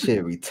accepting that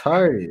shit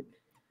retarded.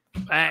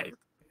 Facts.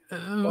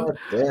 Fuck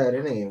that.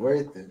 It ain't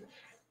worth it.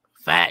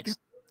 Facts.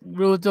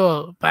 Real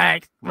talk.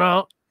 Facts,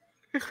 bro.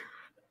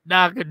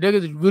 Nah, cause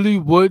niggas really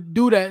would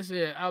do that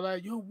shit. I'm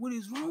like, yo, what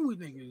is wrong with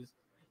niggas?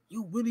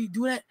 You really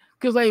do that?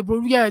 Cause like, bro,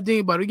 you gotta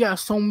think about it. You got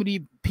so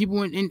many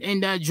people in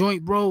that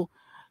joint, bro.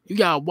 You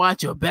gotta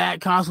watch your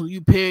back constantly.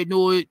 You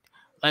paranoid.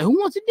 Like, who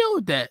wants to deal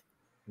with that?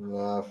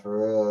 Nah, for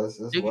real, it's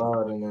Nigga,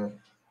 wild in there.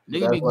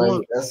 nigga That's be why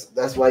going,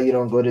 that's why you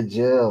don't go to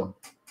jail.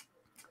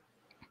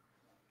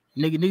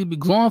 nigga be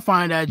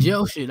glorifying that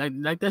jail shit.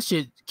 Like that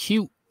shit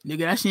cute, nigga.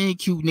 That shit ain't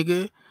cute,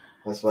 nigga.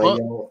 That's why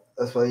Fuck.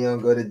 that's why you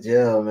don't go to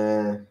jail,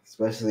 man.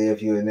 Especially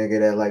if you a nigga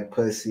that like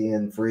pussy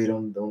and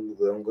freedom. Don't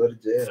go to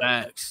jail.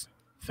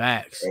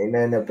 Facts. Ain't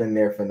nothing up in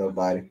there for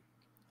nobody.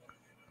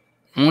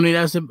 Only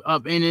that's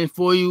up in it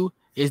for you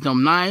is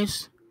them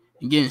knives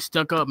and getting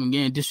stuck up and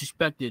getting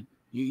disrespected.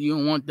 You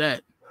don't want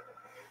that.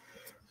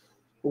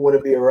 Who want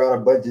to be around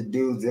a bunch of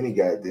dudes any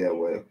goddamn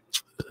way?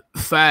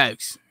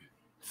 Facts.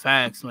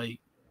 Like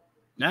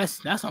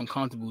that's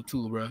uncomfortable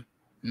too, bro.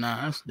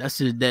 Nah, that's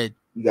just dead.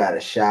 You got to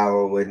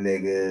shower with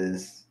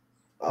niggas.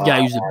 You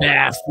gotta use the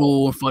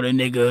bathroom for the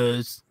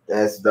niggas.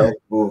 That's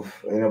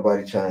boof. Ain't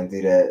nobody trying to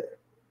do that.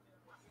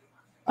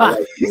 I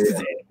like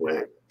freedom.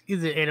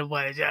 Ain't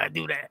nobody trying to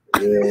do that.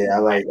 Yeah, I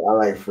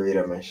like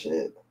freedom and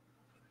shit.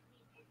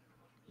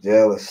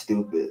 Jail is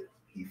stupid.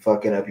 You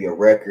fucking up your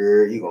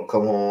record. You gonna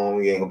come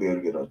home. You ain't gonna be able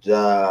to get no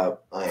job.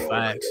 I ain't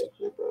gonna do that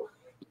shit, bro.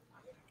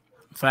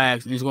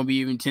 Facts. And it's gonna be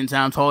even 10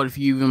 times harder if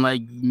you even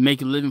like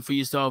make a living for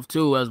yourself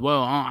too as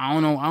well. I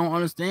don't know. I don't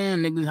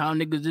understand niggas how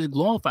niggas just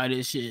glorify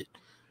this shit.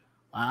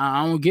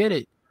 I don't get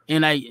it.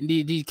 And like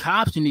these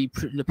cops and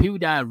the people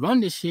that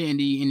run this shit in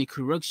the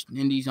correction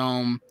in these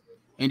in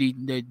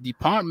the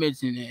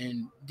departments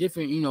and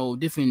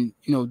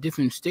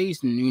different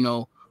states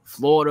and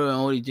Florida and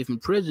all these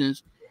different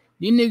prisons,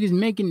 these niggas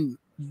making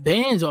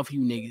bands off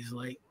you niggas.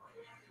 Like,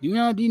 you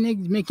know, these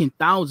niggas making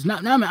thousands.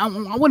 Not I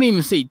wouldn't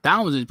even say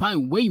thousands,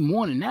 probably way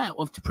more than that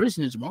off the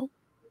prisoners, bro.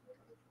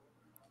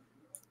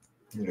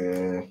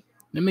 Yeah.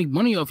 They make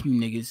money off you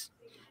niggas.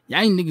 Y'all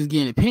ain't niggas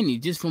getting a penny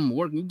just from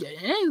work.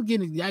 Y'all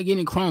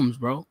getting crumbs,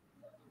 bro.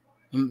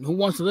 And who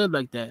wants to live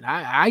like that?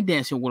 I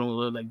dancing wouldn't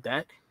live like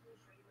that.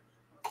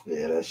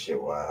 Yeah, that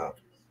shit wild.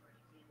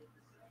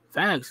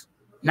 Facts.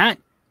 Not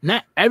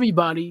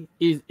everybody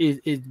is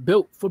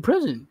built for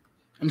prison.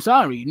 I'm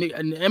sorry.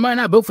 Am I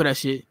not built for that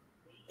shit?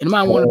 And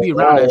I want to be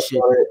around that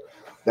shit.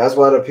 That's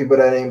why the people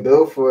that ain't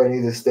built for it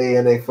need to stay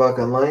in their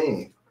fucking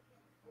lane.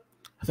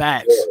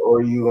 Facts.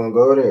 Or you gonna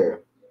go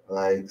there.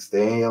 Like,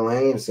 stay in your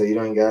lane so you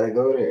don't gotta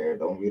go there.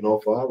 Don't be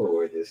no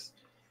follower. Just,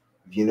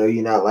 if you know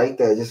you're not like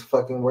that, just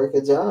fucking work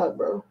a job,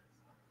 bro.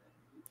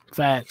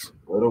 Facts.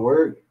 Go to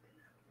work.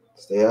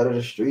 Stay out of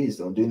the streets.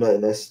 Don't do nothing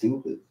that's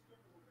stupid.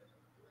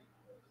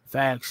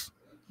 Facts.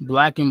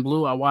 Black and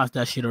Blue, I watched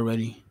that shit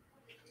already.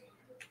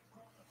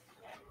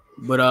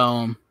 But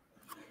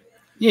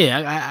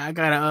yeah, I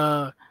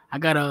got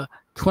a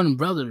twin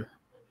brother.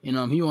 You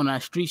know, he on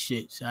that street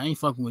shit, so I ain't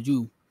fucking with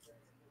you.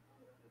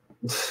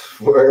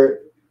 Word.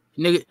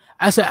 Nigga,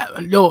 I said,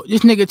 yo,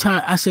 this nigga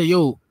I said,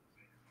 yo,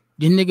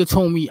 this nigga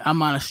told me I'm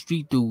on a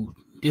street dude.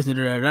 This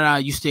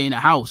you stay in the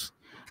house.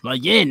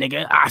 Like, yeah,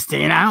 nigga, I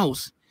stay in the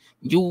house.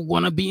 You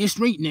wanna be in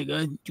street,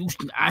 nigga?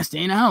 I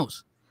stay in the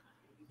house.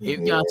 We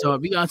got to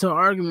an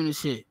argument and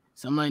shit.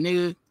 So I'm like,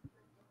 nigga,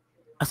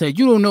 I said,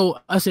 you don't know.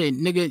 I said,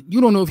 nigga,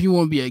 you don't know if you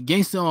want to be a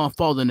gangster or a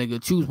father,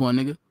 nigga. Choose one,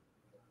 nigga.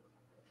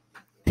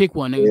 Pick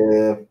one, nigga.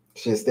 Yeah,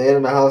 shit, staying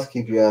in the house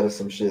keep you out of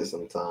some shit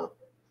sometimes.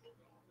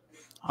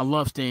 I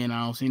love staying in the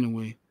house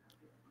anyway,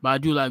 but I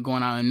do like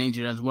going out in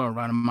nature as well,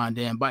 riding my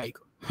damn bike.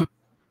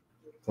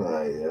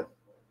 Yeah.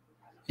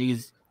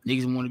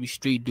 Niggas want to be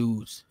street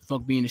dudes.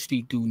 Fuck being a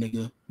street dude,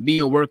 nigga. Be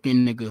a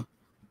working nigga.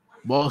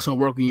 But also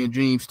working your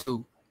dreams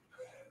too.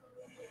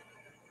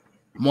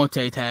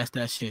 Multitask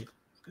that shit.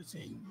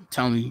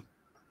 Tell me,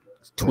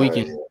 it's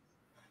tweaking. Yeah.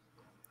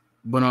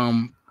 But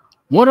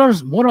what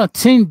are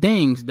 10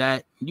 things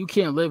that you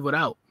can't live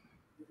without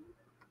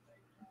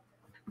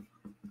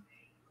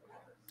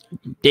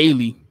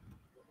daily?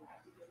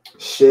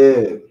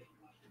 Shit.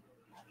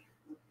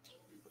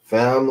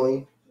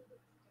 Family,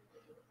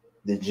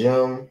 the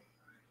gym,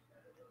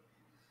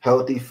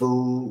 healthy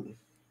food,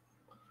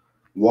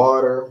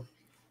 water.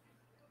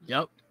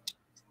 Yep.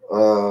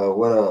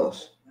 What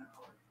else?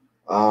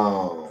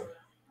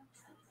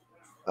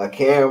 A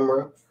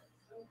camera,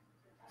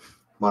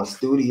 my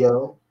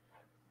studio,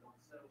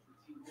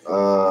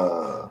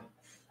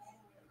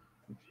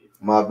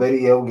 my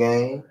video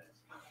game.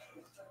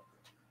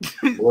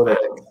 What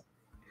else?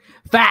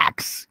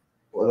 Facts.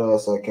 What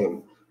else I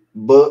can?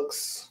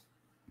 Books.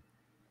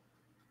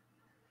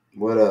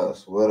 What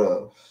else?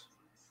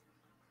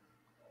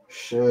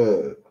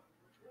 Shit.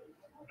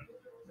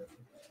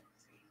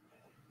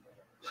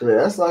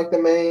 That's like the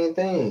main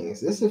things.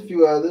 There's a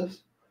few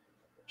others.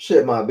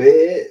 Shit, my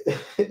bed.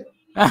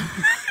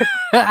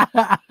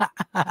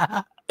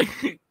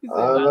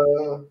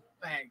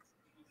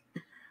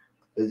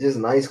 It's just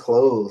nice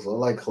clothes. I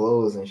like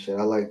clothes and shit.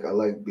 I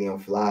like being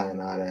fly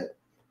and all that.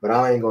 But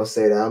I ain't gonna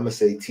say that. I'm gonna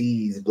say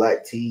tees,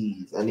 black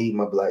tees. I need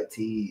my black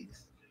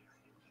tees.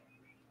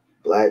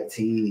 Black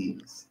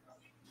tees.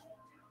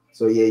 That's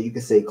So yeah, you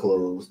can say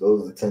clothes.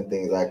 Those are the 10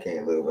 things I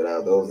can't live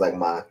without. Those like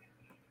my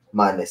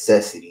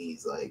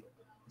necessities, like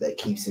that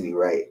keeps me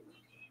right.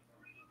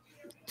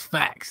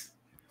 Facts.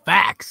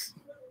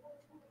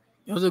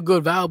 Those are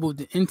good, valuable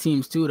in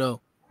teams too,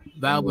 though.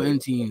 Valuable in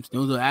teams.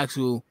 Those are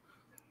actual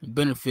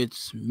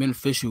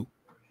beneficial.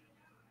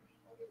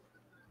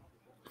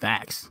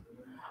 Facts.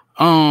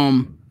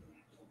 Damn.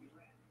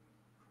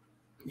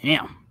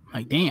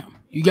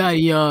 You got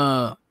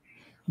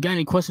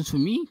any questions for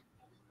me?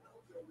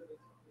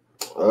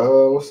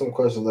 What's some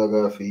questions I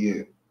got for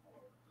you?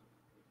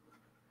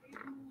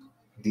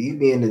 Do you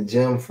be in the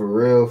gym for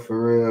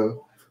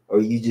real, or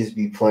you just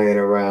be playing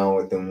around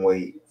with them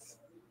weights?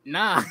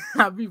 Nah,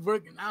 I be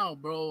working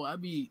out, bro.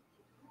 Do you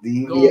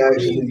be going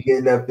actually crazy.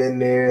 getting up in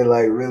there,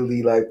 like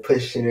really, like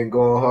pushing and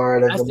going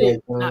hard up in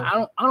that gym?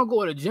 I don't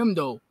go to the gym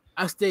though.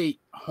 I stay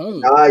home.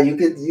 Nah, you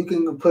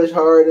can push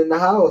hard in the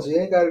house. You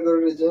ain't gotta go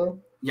to the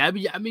gym. Yeah,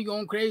 I be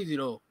going crazy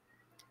though.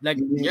 Like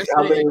How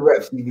yesterday, many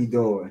reps you be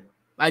doing?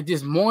 like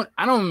this morning,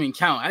 I don't even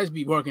count. I just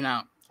be working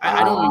out.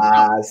 I don't even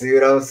count. See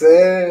what I'm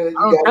saying?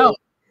 I don't count.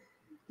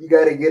 You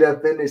gotta get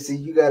up in there. See,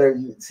 you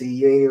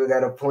ain't even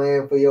got a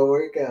plan for your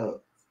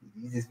workout.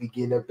 You just be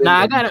getting up in there.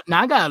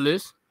 I got a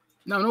list.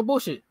 No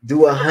bullshit. Do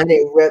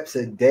 100 reps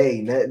a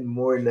day, nothing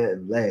more,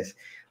 nothing less.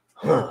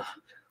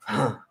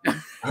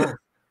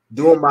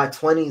 Doing my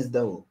 20s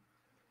though.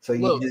 So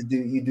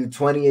you do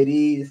 20 of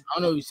these.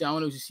 I don't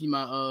know if you see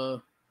my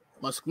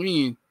my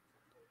screen.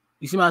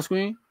 You see my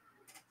screen?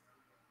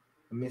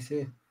 Let me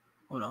see.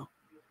 Hold on.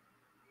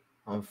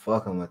 I'm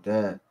fucking with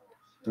that.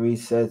 3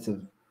 sets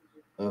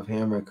of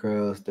hammer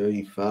curls,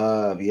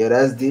 35. Yeah,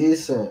 that's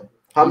decent.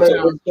 How much?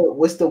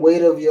 What's the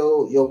weight of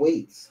your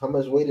weights? How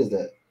much weight is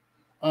that?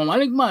 I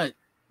think my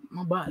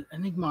body. I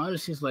think my other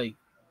shit's like.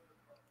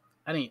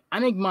 I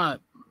think my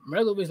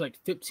regular weight's like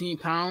 15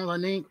 pounds. I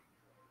think.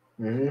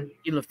 Mm-hmm.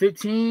 Either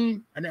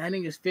 15. I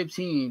think it's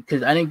 15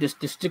 because I think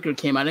the sticker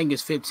came. I think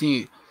it's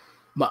 15.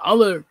 My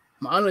other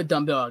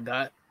dumbbell I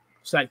got.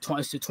 It's like 20.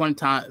 It's a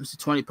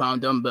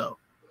 20-pound dumbbell.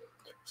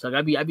 So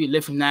like I be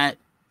lifting that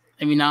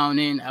every now and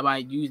then. I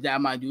might use that. I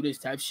might do this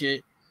type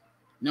shit.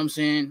 You know what I'm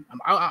saying?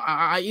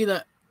 I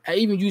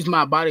even use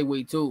my body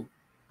weight too.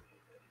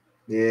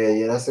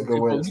 Yeah, that's a good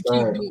way to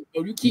start.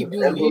 You keep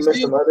doing implement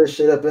some other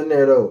shit up in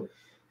there though.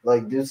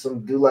 Like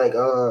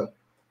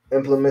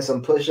implement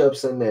some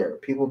push-ups in there.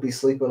 People be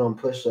sleeping on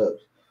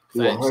push-ups.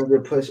 Do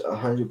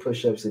 100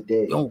 push-ups a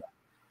day. Yo,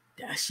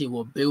 that shit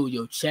will build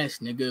your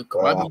chest, nigga.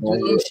 I be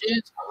doing them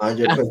shits.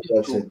 100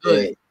 push-ups a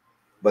day.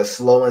 But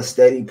slow and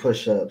steady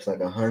push-ups, like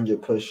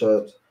 100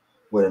 push-ups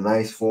with a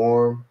nice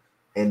form,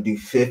 and do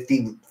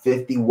 50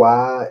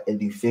 wide and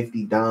do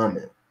 50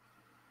 diamond.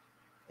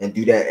 And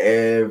do that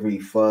every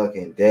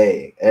fucking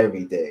day,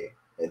 every day.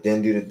 And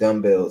then do the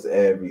dumbbells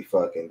every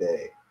fucking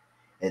day.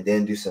 And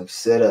then do some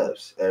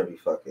sit-ups every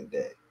fucking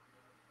day.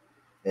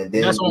 And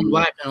then that's what I'm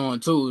lacking on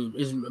too.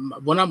 Is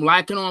when I'm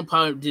lacking on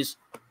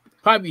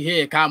probably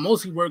here. Cause I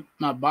mostly work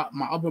my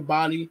upper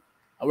body.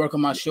 I work on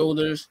my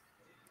shoulders,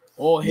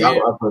 all here.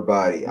 I'm upper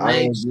body.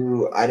 Legs.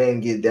 I didn't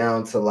get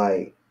down to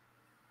like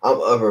I'm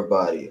upper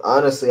body.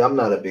 Honestly, I'm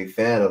not a big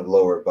fan of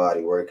lower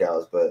body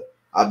workouts, but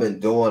I've been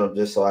doing them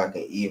just so I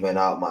can even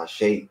out my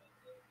shape.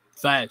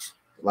 Facts.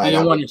 Like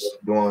I'm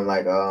doing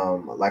like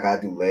I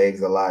do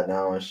legs a lot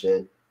now and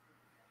shit.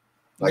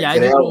 Like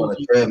today I was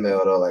on a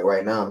treadmill though. Like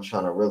right now I'm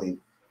trying to really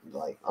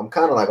I'm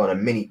kind of like on a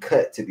mini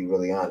cut to be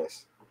really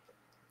honest.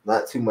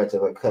 Not too much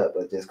of a cut,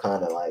 but just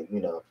kind of like,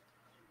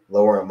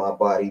 lowering my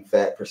body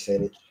fat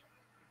percentage.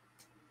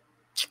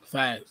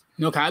 Facts.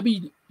 No,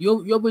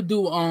 you ever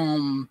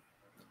do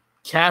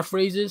calf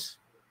raises?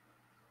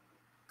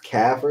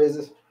 Calf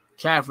raises?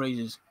 Calf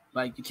raises.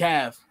 Like the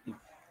calf.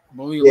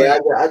 Yeah,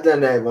 I've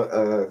done that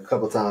a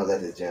couple times at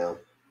the gym.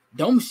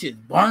 Them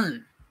shit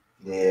burn.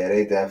 Yeah,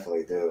 they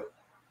definitely do.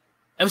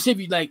 Ever see if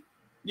you like,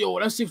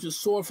 that shit was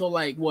sore for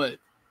like what?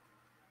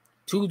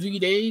 2-3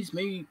 days?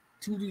 Maybe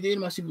 2-3 days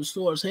my shit was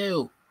sore as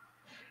hell.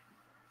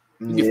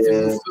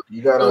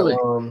 You gotta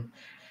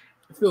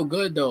I feel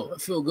good though. I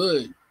feel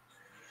good.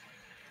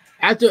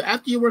 After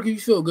you're working, you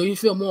feel good. You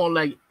feel more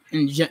like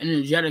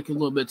energetic a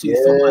little bit too.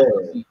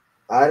 Yeah.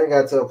 I done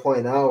got to a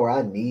point now where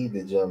I need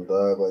the gym,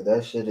 dog. Like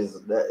that shit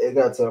it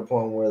got to a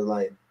point where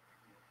like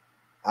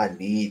I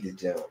need the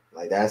gym.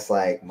 Like that's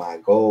like my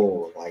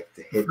goal, like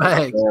to hit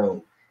the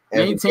gym.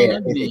 Maintain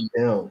everything.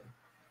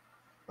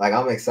 Like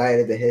I'm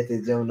excited to hit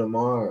the gym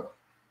tomorrow.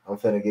 I'm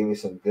finna give me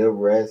some good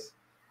rest,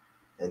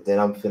 and then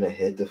I'm finna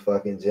hit the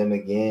fucking gym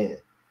again.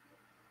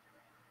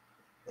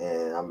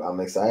 And I'm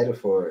excited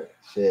for it.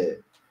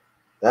 Shit,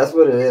 that's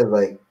what it is.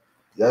 Like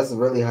that's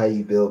really how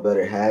you build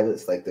better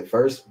habits. Like the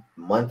first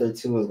month or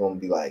two is gonna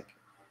be like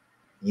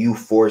you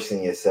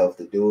forcing yourself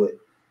to do it,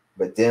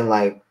 but then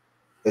like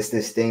it's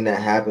this thing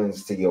that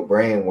happens to your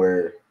brain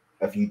where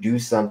if you do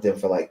something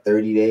for like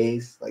 30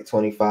 days, like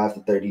 25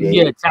 to 30 days,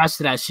 you get attached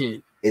to that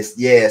shit.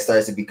 It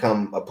starts to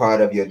become a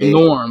part of your daily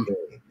norm.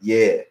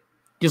 Yeah.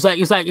 It's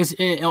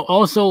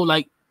also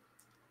like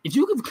if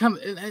you could become,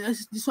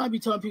 this is what I be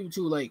telling people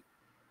too, like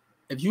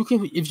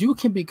if you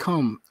can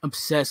become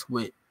obsessed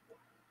with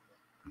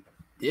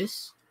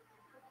this,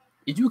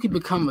 if you can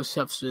become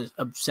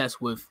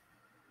obsessed with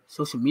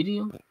social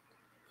media,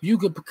 if you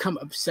could become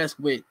obsessed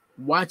with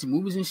watching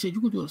movies and shit,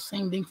 you could do the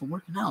same thing for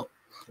working out.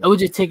 It would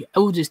just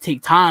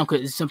take time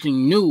because it's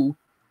something new.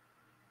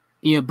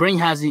 Your brain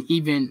hasn't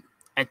even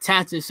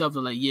attached itself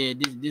to like, yeah,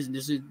 this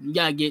is you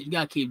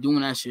gotta keep doing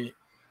that shit.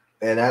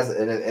 And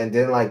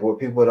then like what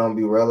people don't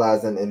be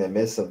realizing in the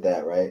midst of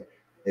that, right,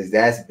 is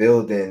that's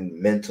building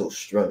mental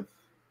strength.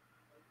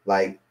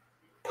 Like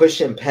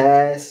pushing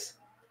past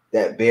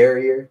that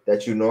barrier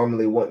that you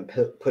normally wouldn't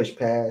push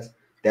past,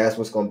 that's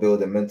what's going to build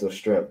the mental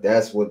strength.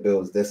 That's what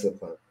builds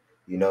discipline.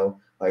 You know,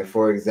 like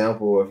for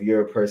example, if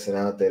you're a person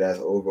out there that's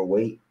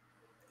overweight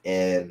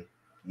and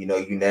you know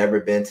you never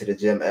been to the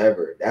gym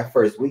ever, that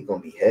first week gonna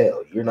be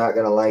hell. You're not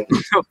gonna like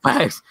it.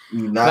 Facts.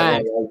 You're not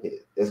gonna like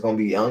it. It's gonna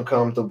be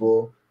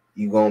uncomfortable.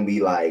 You're gonna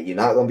be like, you're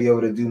not gonna be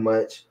able to do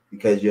much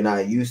because you're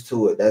not used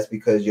to it. That's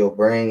because your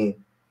brain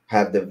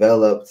have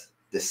developed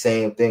the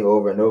same thing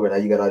over and over. Now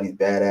you got all these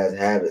badass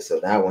habits. So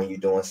now when you're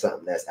doing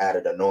something that's out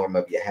of the norm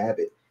of your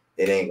habit,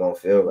 it ain't gonna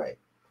feel right.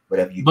 But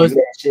if you do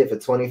that shit for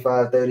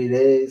 25, 30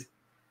 days,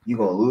 you're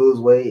gonna lose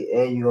weight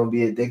and you're gonna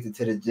be addicted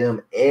to the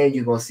gym and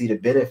you're gonna see the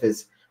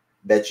benefits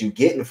that you're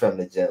getting from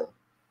the gym.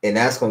 And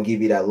that's gonna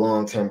give you that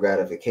long-term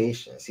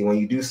gratification. See, when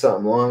you do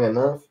something long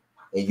enough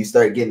and you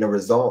start getting the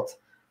results,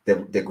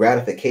 the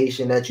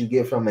gratification that you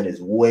get from it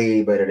is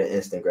way better than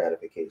instant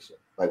gratification.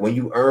 Like when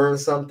you earn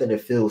something,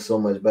 it feels so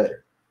much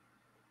better.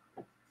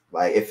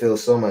 Like it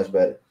feels so much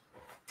better.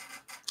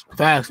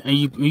 Facts, and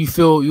you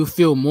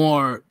feel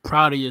more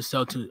proud of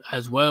yourself too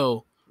as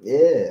well.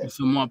 Yeah, you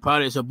feel more proud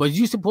of yourself. But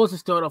you're supposed to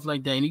start off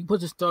like that, and you're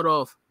supposed to start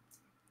off.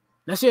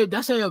 That's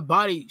how your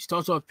body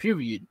starts off.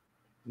 Period.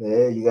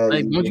 Yeah, you got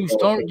like once you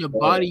start your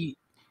body,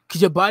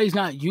 because your body's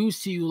not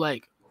used to you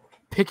like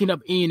picking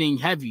up anything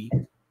heavy.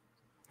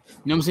 You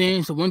know what I'm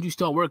saying? So once you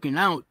start working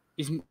out,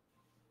 it's well,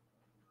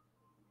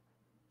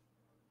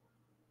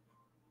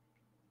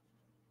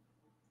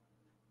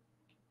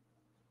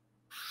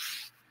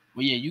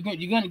 yeah, you're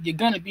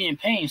gonna be in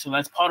pain. So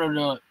that's part of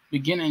the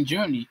beginning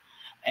journey.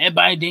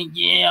 Everybody think,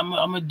 yeah, I'm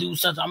gonna do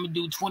something. I'm gonna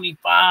do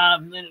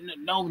 25.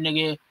 No,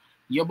 nigga,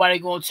 your body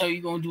gonna tell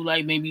you gonna do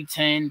like maybe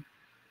 10.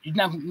 You're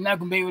not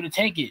gonna be able to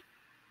take it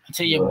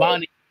until your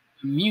body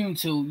immune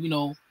to, you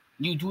know,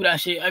 you do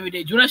that shit every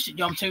day. Do that shit,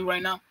 yo, I'm telling you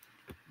right now.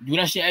 Do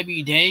that shit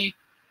every day,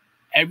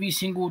 every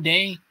single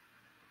day.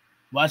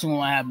 Watching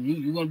what happen.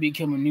 You're gonna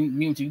become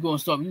immune to. You gonna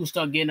start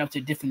getting up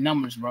to different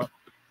numbers, bro.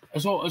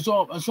 It's all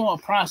a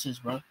process,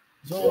 bro.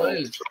 That's all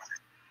it is.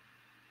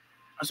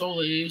 That's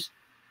all it is.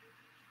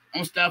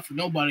 Don't stop for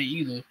nobody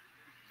either.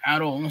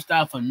 At all. Don't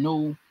stop for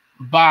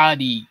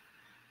nobody.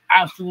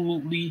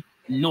 Absolutely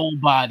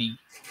nobody.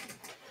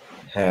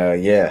 Hell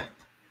yeah.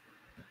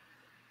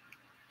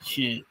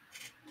 Shit.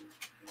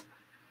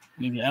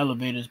 Maybe the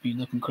elevators be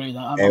looking crazy.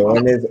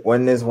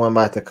 When is one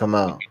about to come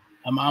out?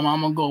 I'm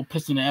gonna go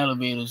piss in the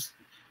elevators.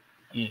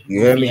 Yeah,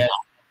 you hear me?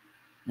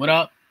 What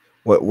up?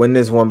 When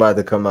is one about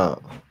to come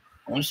out?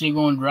 One shit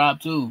gonna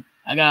drop too.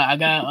 I got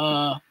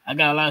a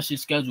lot of shit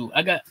scheduled.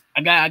 I got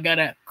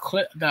that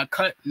clip. Got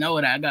cut. Know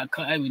that I got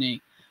cut everything.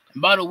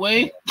 And by the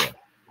way,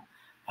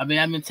 I've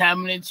been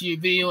tapping into your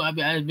video. I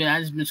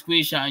just been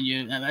screenshotting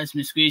you. I just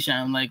been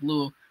screenshotting like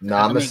little. No,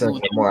 I'm gonna send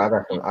some more. I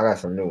got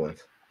some new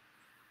ones.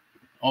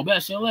 Oh,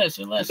 bet say less.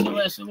 Yeah,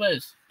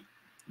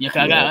 cause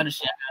I got other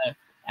shit.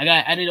 I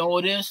got edited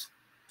all this.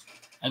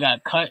 I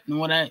got cut and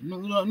all that. You know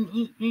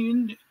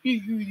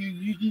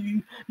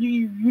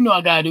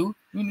I gotta do.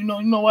 You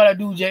know what I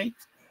do, Jay.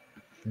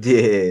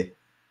 Yeah.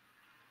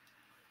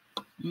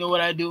 You know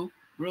what I do?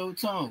 Real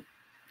talk.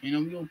 You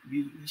know, we don't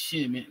be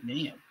shit, man.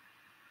 Damn.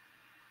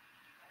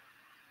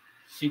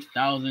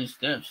 6,000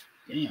 steps.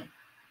 Damn.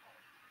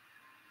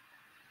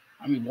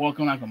 I be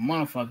walking like a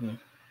motherfucker.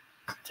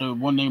 So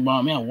one day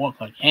about me, I walk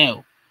like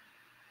hell.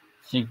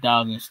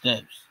 6,000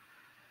 steps.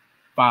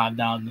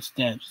 5,000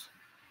 steps.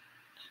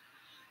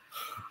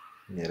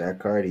 Yeah, that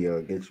cardio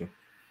will get you.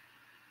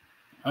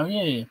 Oh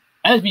yeah.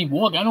 I just be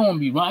walking. I don't want to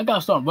be running. I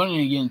gotta start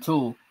running again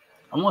too.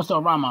 I want to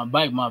start riding my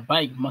bike. My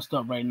bike must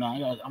up right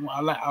now.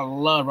 I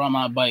love riding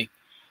my bike.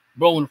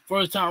 Bro, when the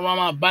first time I ride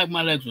my bike,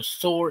 my legs were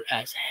sore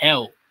as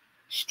hell.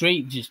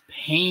 Straight just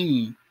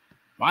pain.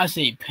 When I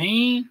say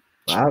pain,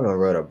 I haven't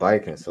rode a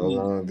bike in so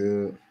long,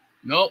 dude.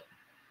 Nope.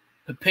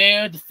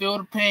 Prepare to feel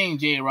the pain,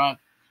 J-Rock.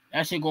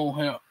 That shit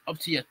going up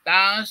to your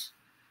thighs,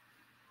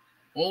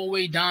 all the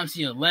way down to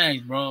your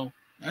legs, bro.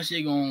 That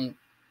shit going.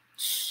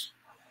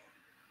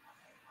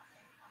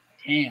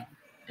 Damn,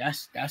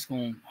 that's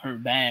gonna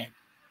hurt bad.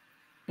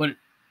 But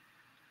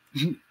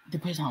it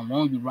depends on how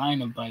long you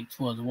riding a bike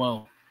too as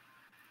well.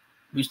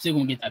 We're still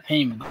gonna get that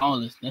pain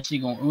regardless. That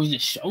shit going. It was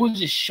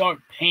just sharp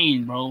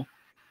pain, bro.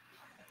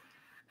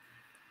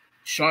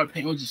 Sharp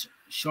pain. It was just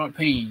sharp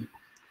pain.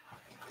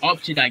 Up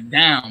to like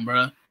down,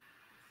 bro.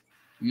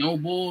 No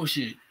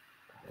bullshit.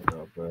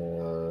 Oh,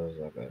 bro,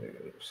 I gotta go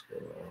to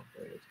school.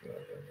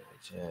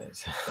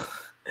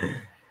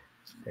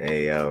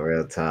 Hey, yo,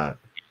 real talk.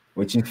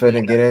 What you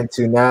finna get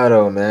into now,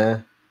 though,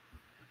 man?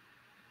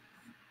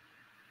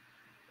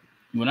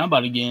 What I'm about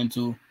to get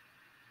into.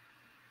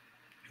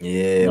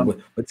 Yeah,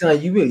 what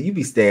time you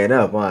be staying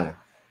up, huh?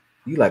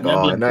 You like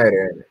all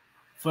nighter.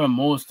 For the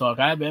most part,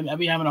 I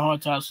be having a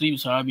hard time sleeping,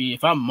 so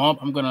if I'm up,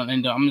 I'm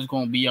just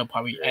gonna be up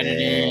probably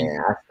editing.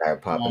 I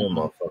start popping them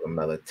motherfucking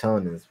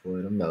melatonins,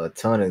 boy. Them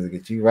melatonins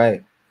get you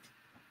right.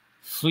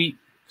 Sleep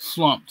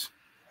slumped.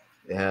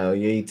 Hell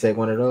yeah, you take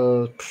one of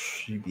those,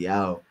 you be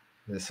out.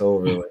 It's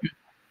over with.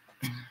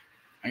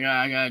 I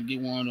gotta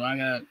get one. I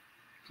gotta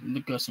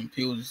look up some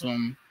pills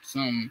or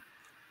something.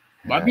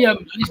 But I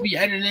just be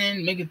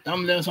editing, making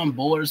thumbnails. I'm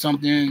bored or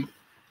something.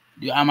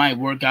 I might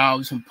work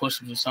out, some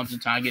push-ups or something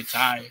till I get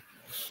tired.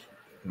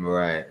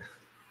 Right.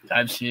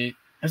 Type shit.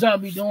 That's how I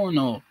be doing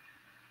though.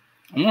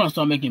 I want to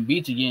start making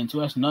beats again too.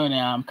 That's another thing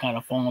I'm kind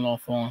of falling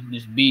off on.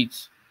 This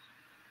beats.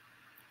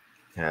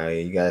 Hell yeah,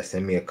 you gotta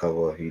send me a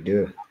couple if you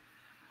do.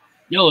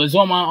 Yo, it's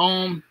on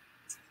my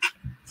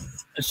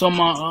it's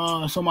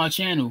on my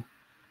channel.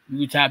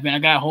 You can tap in. I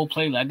got a whole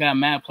playlist. I got a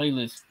mad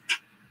playlist.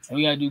 All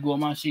you gotta do go on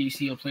my shit. You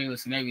see a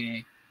playlist and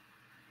everything.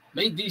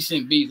 They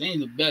decent beats. They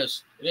ain't the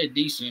best. They're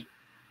decent.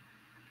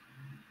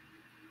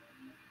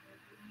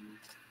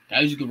 I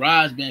use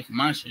GarageBand for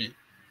my shit.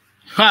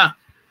 Ha!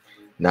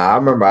 Nah, I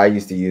remember I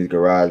used to use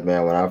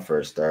GarageBand when I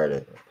first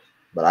started.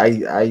 But I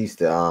used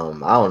to I don't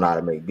know how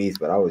to make beats,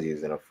 but I was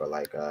using it for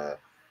like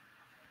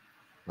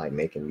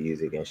making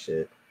music and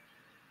shit.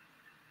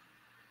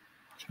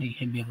 He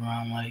hit me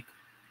around like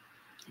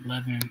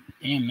 11.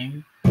 Damn,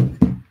 nigga.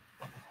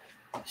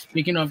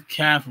 Speaking of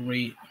calf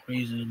rate,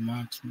 raises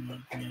my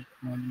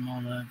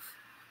left.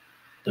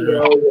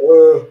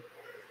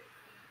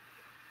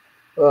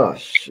 Oh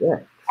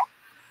shit.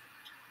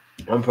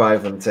 I'm probably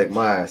gonna take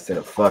my ass to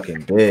the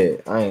fucking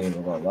bed. I ain't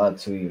even gonna lie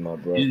to you, my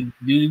bro. Do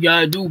you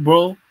gotta do,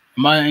 bro?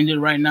 I'm about to end it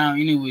right now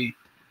anyway.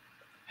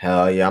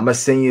 Hell yeah. I'm gonna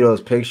send you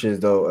those pictures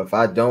though. If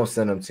I don't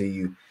send them to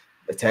you,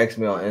 text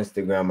me on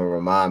Instagram and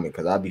remind me,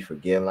 because I'll be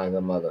forgetting like a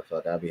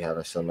motherfucker. I'll be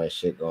having so much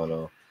shit going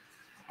on.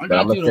 But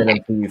I'm gonna send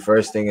them to you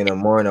first thing in the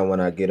morning when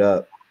I get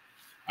up.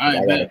 I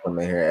gotta come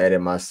in here and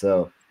edit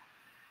myself.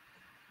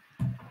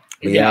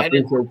 But yeah, I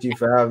appreciate you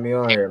for having me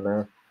on here,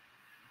 man.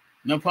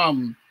 No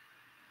problem.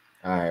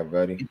 All right,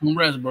 buddy. Get some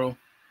rest, bro.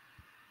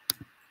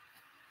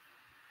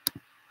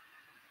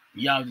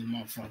 Y'all just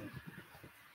motherfucker.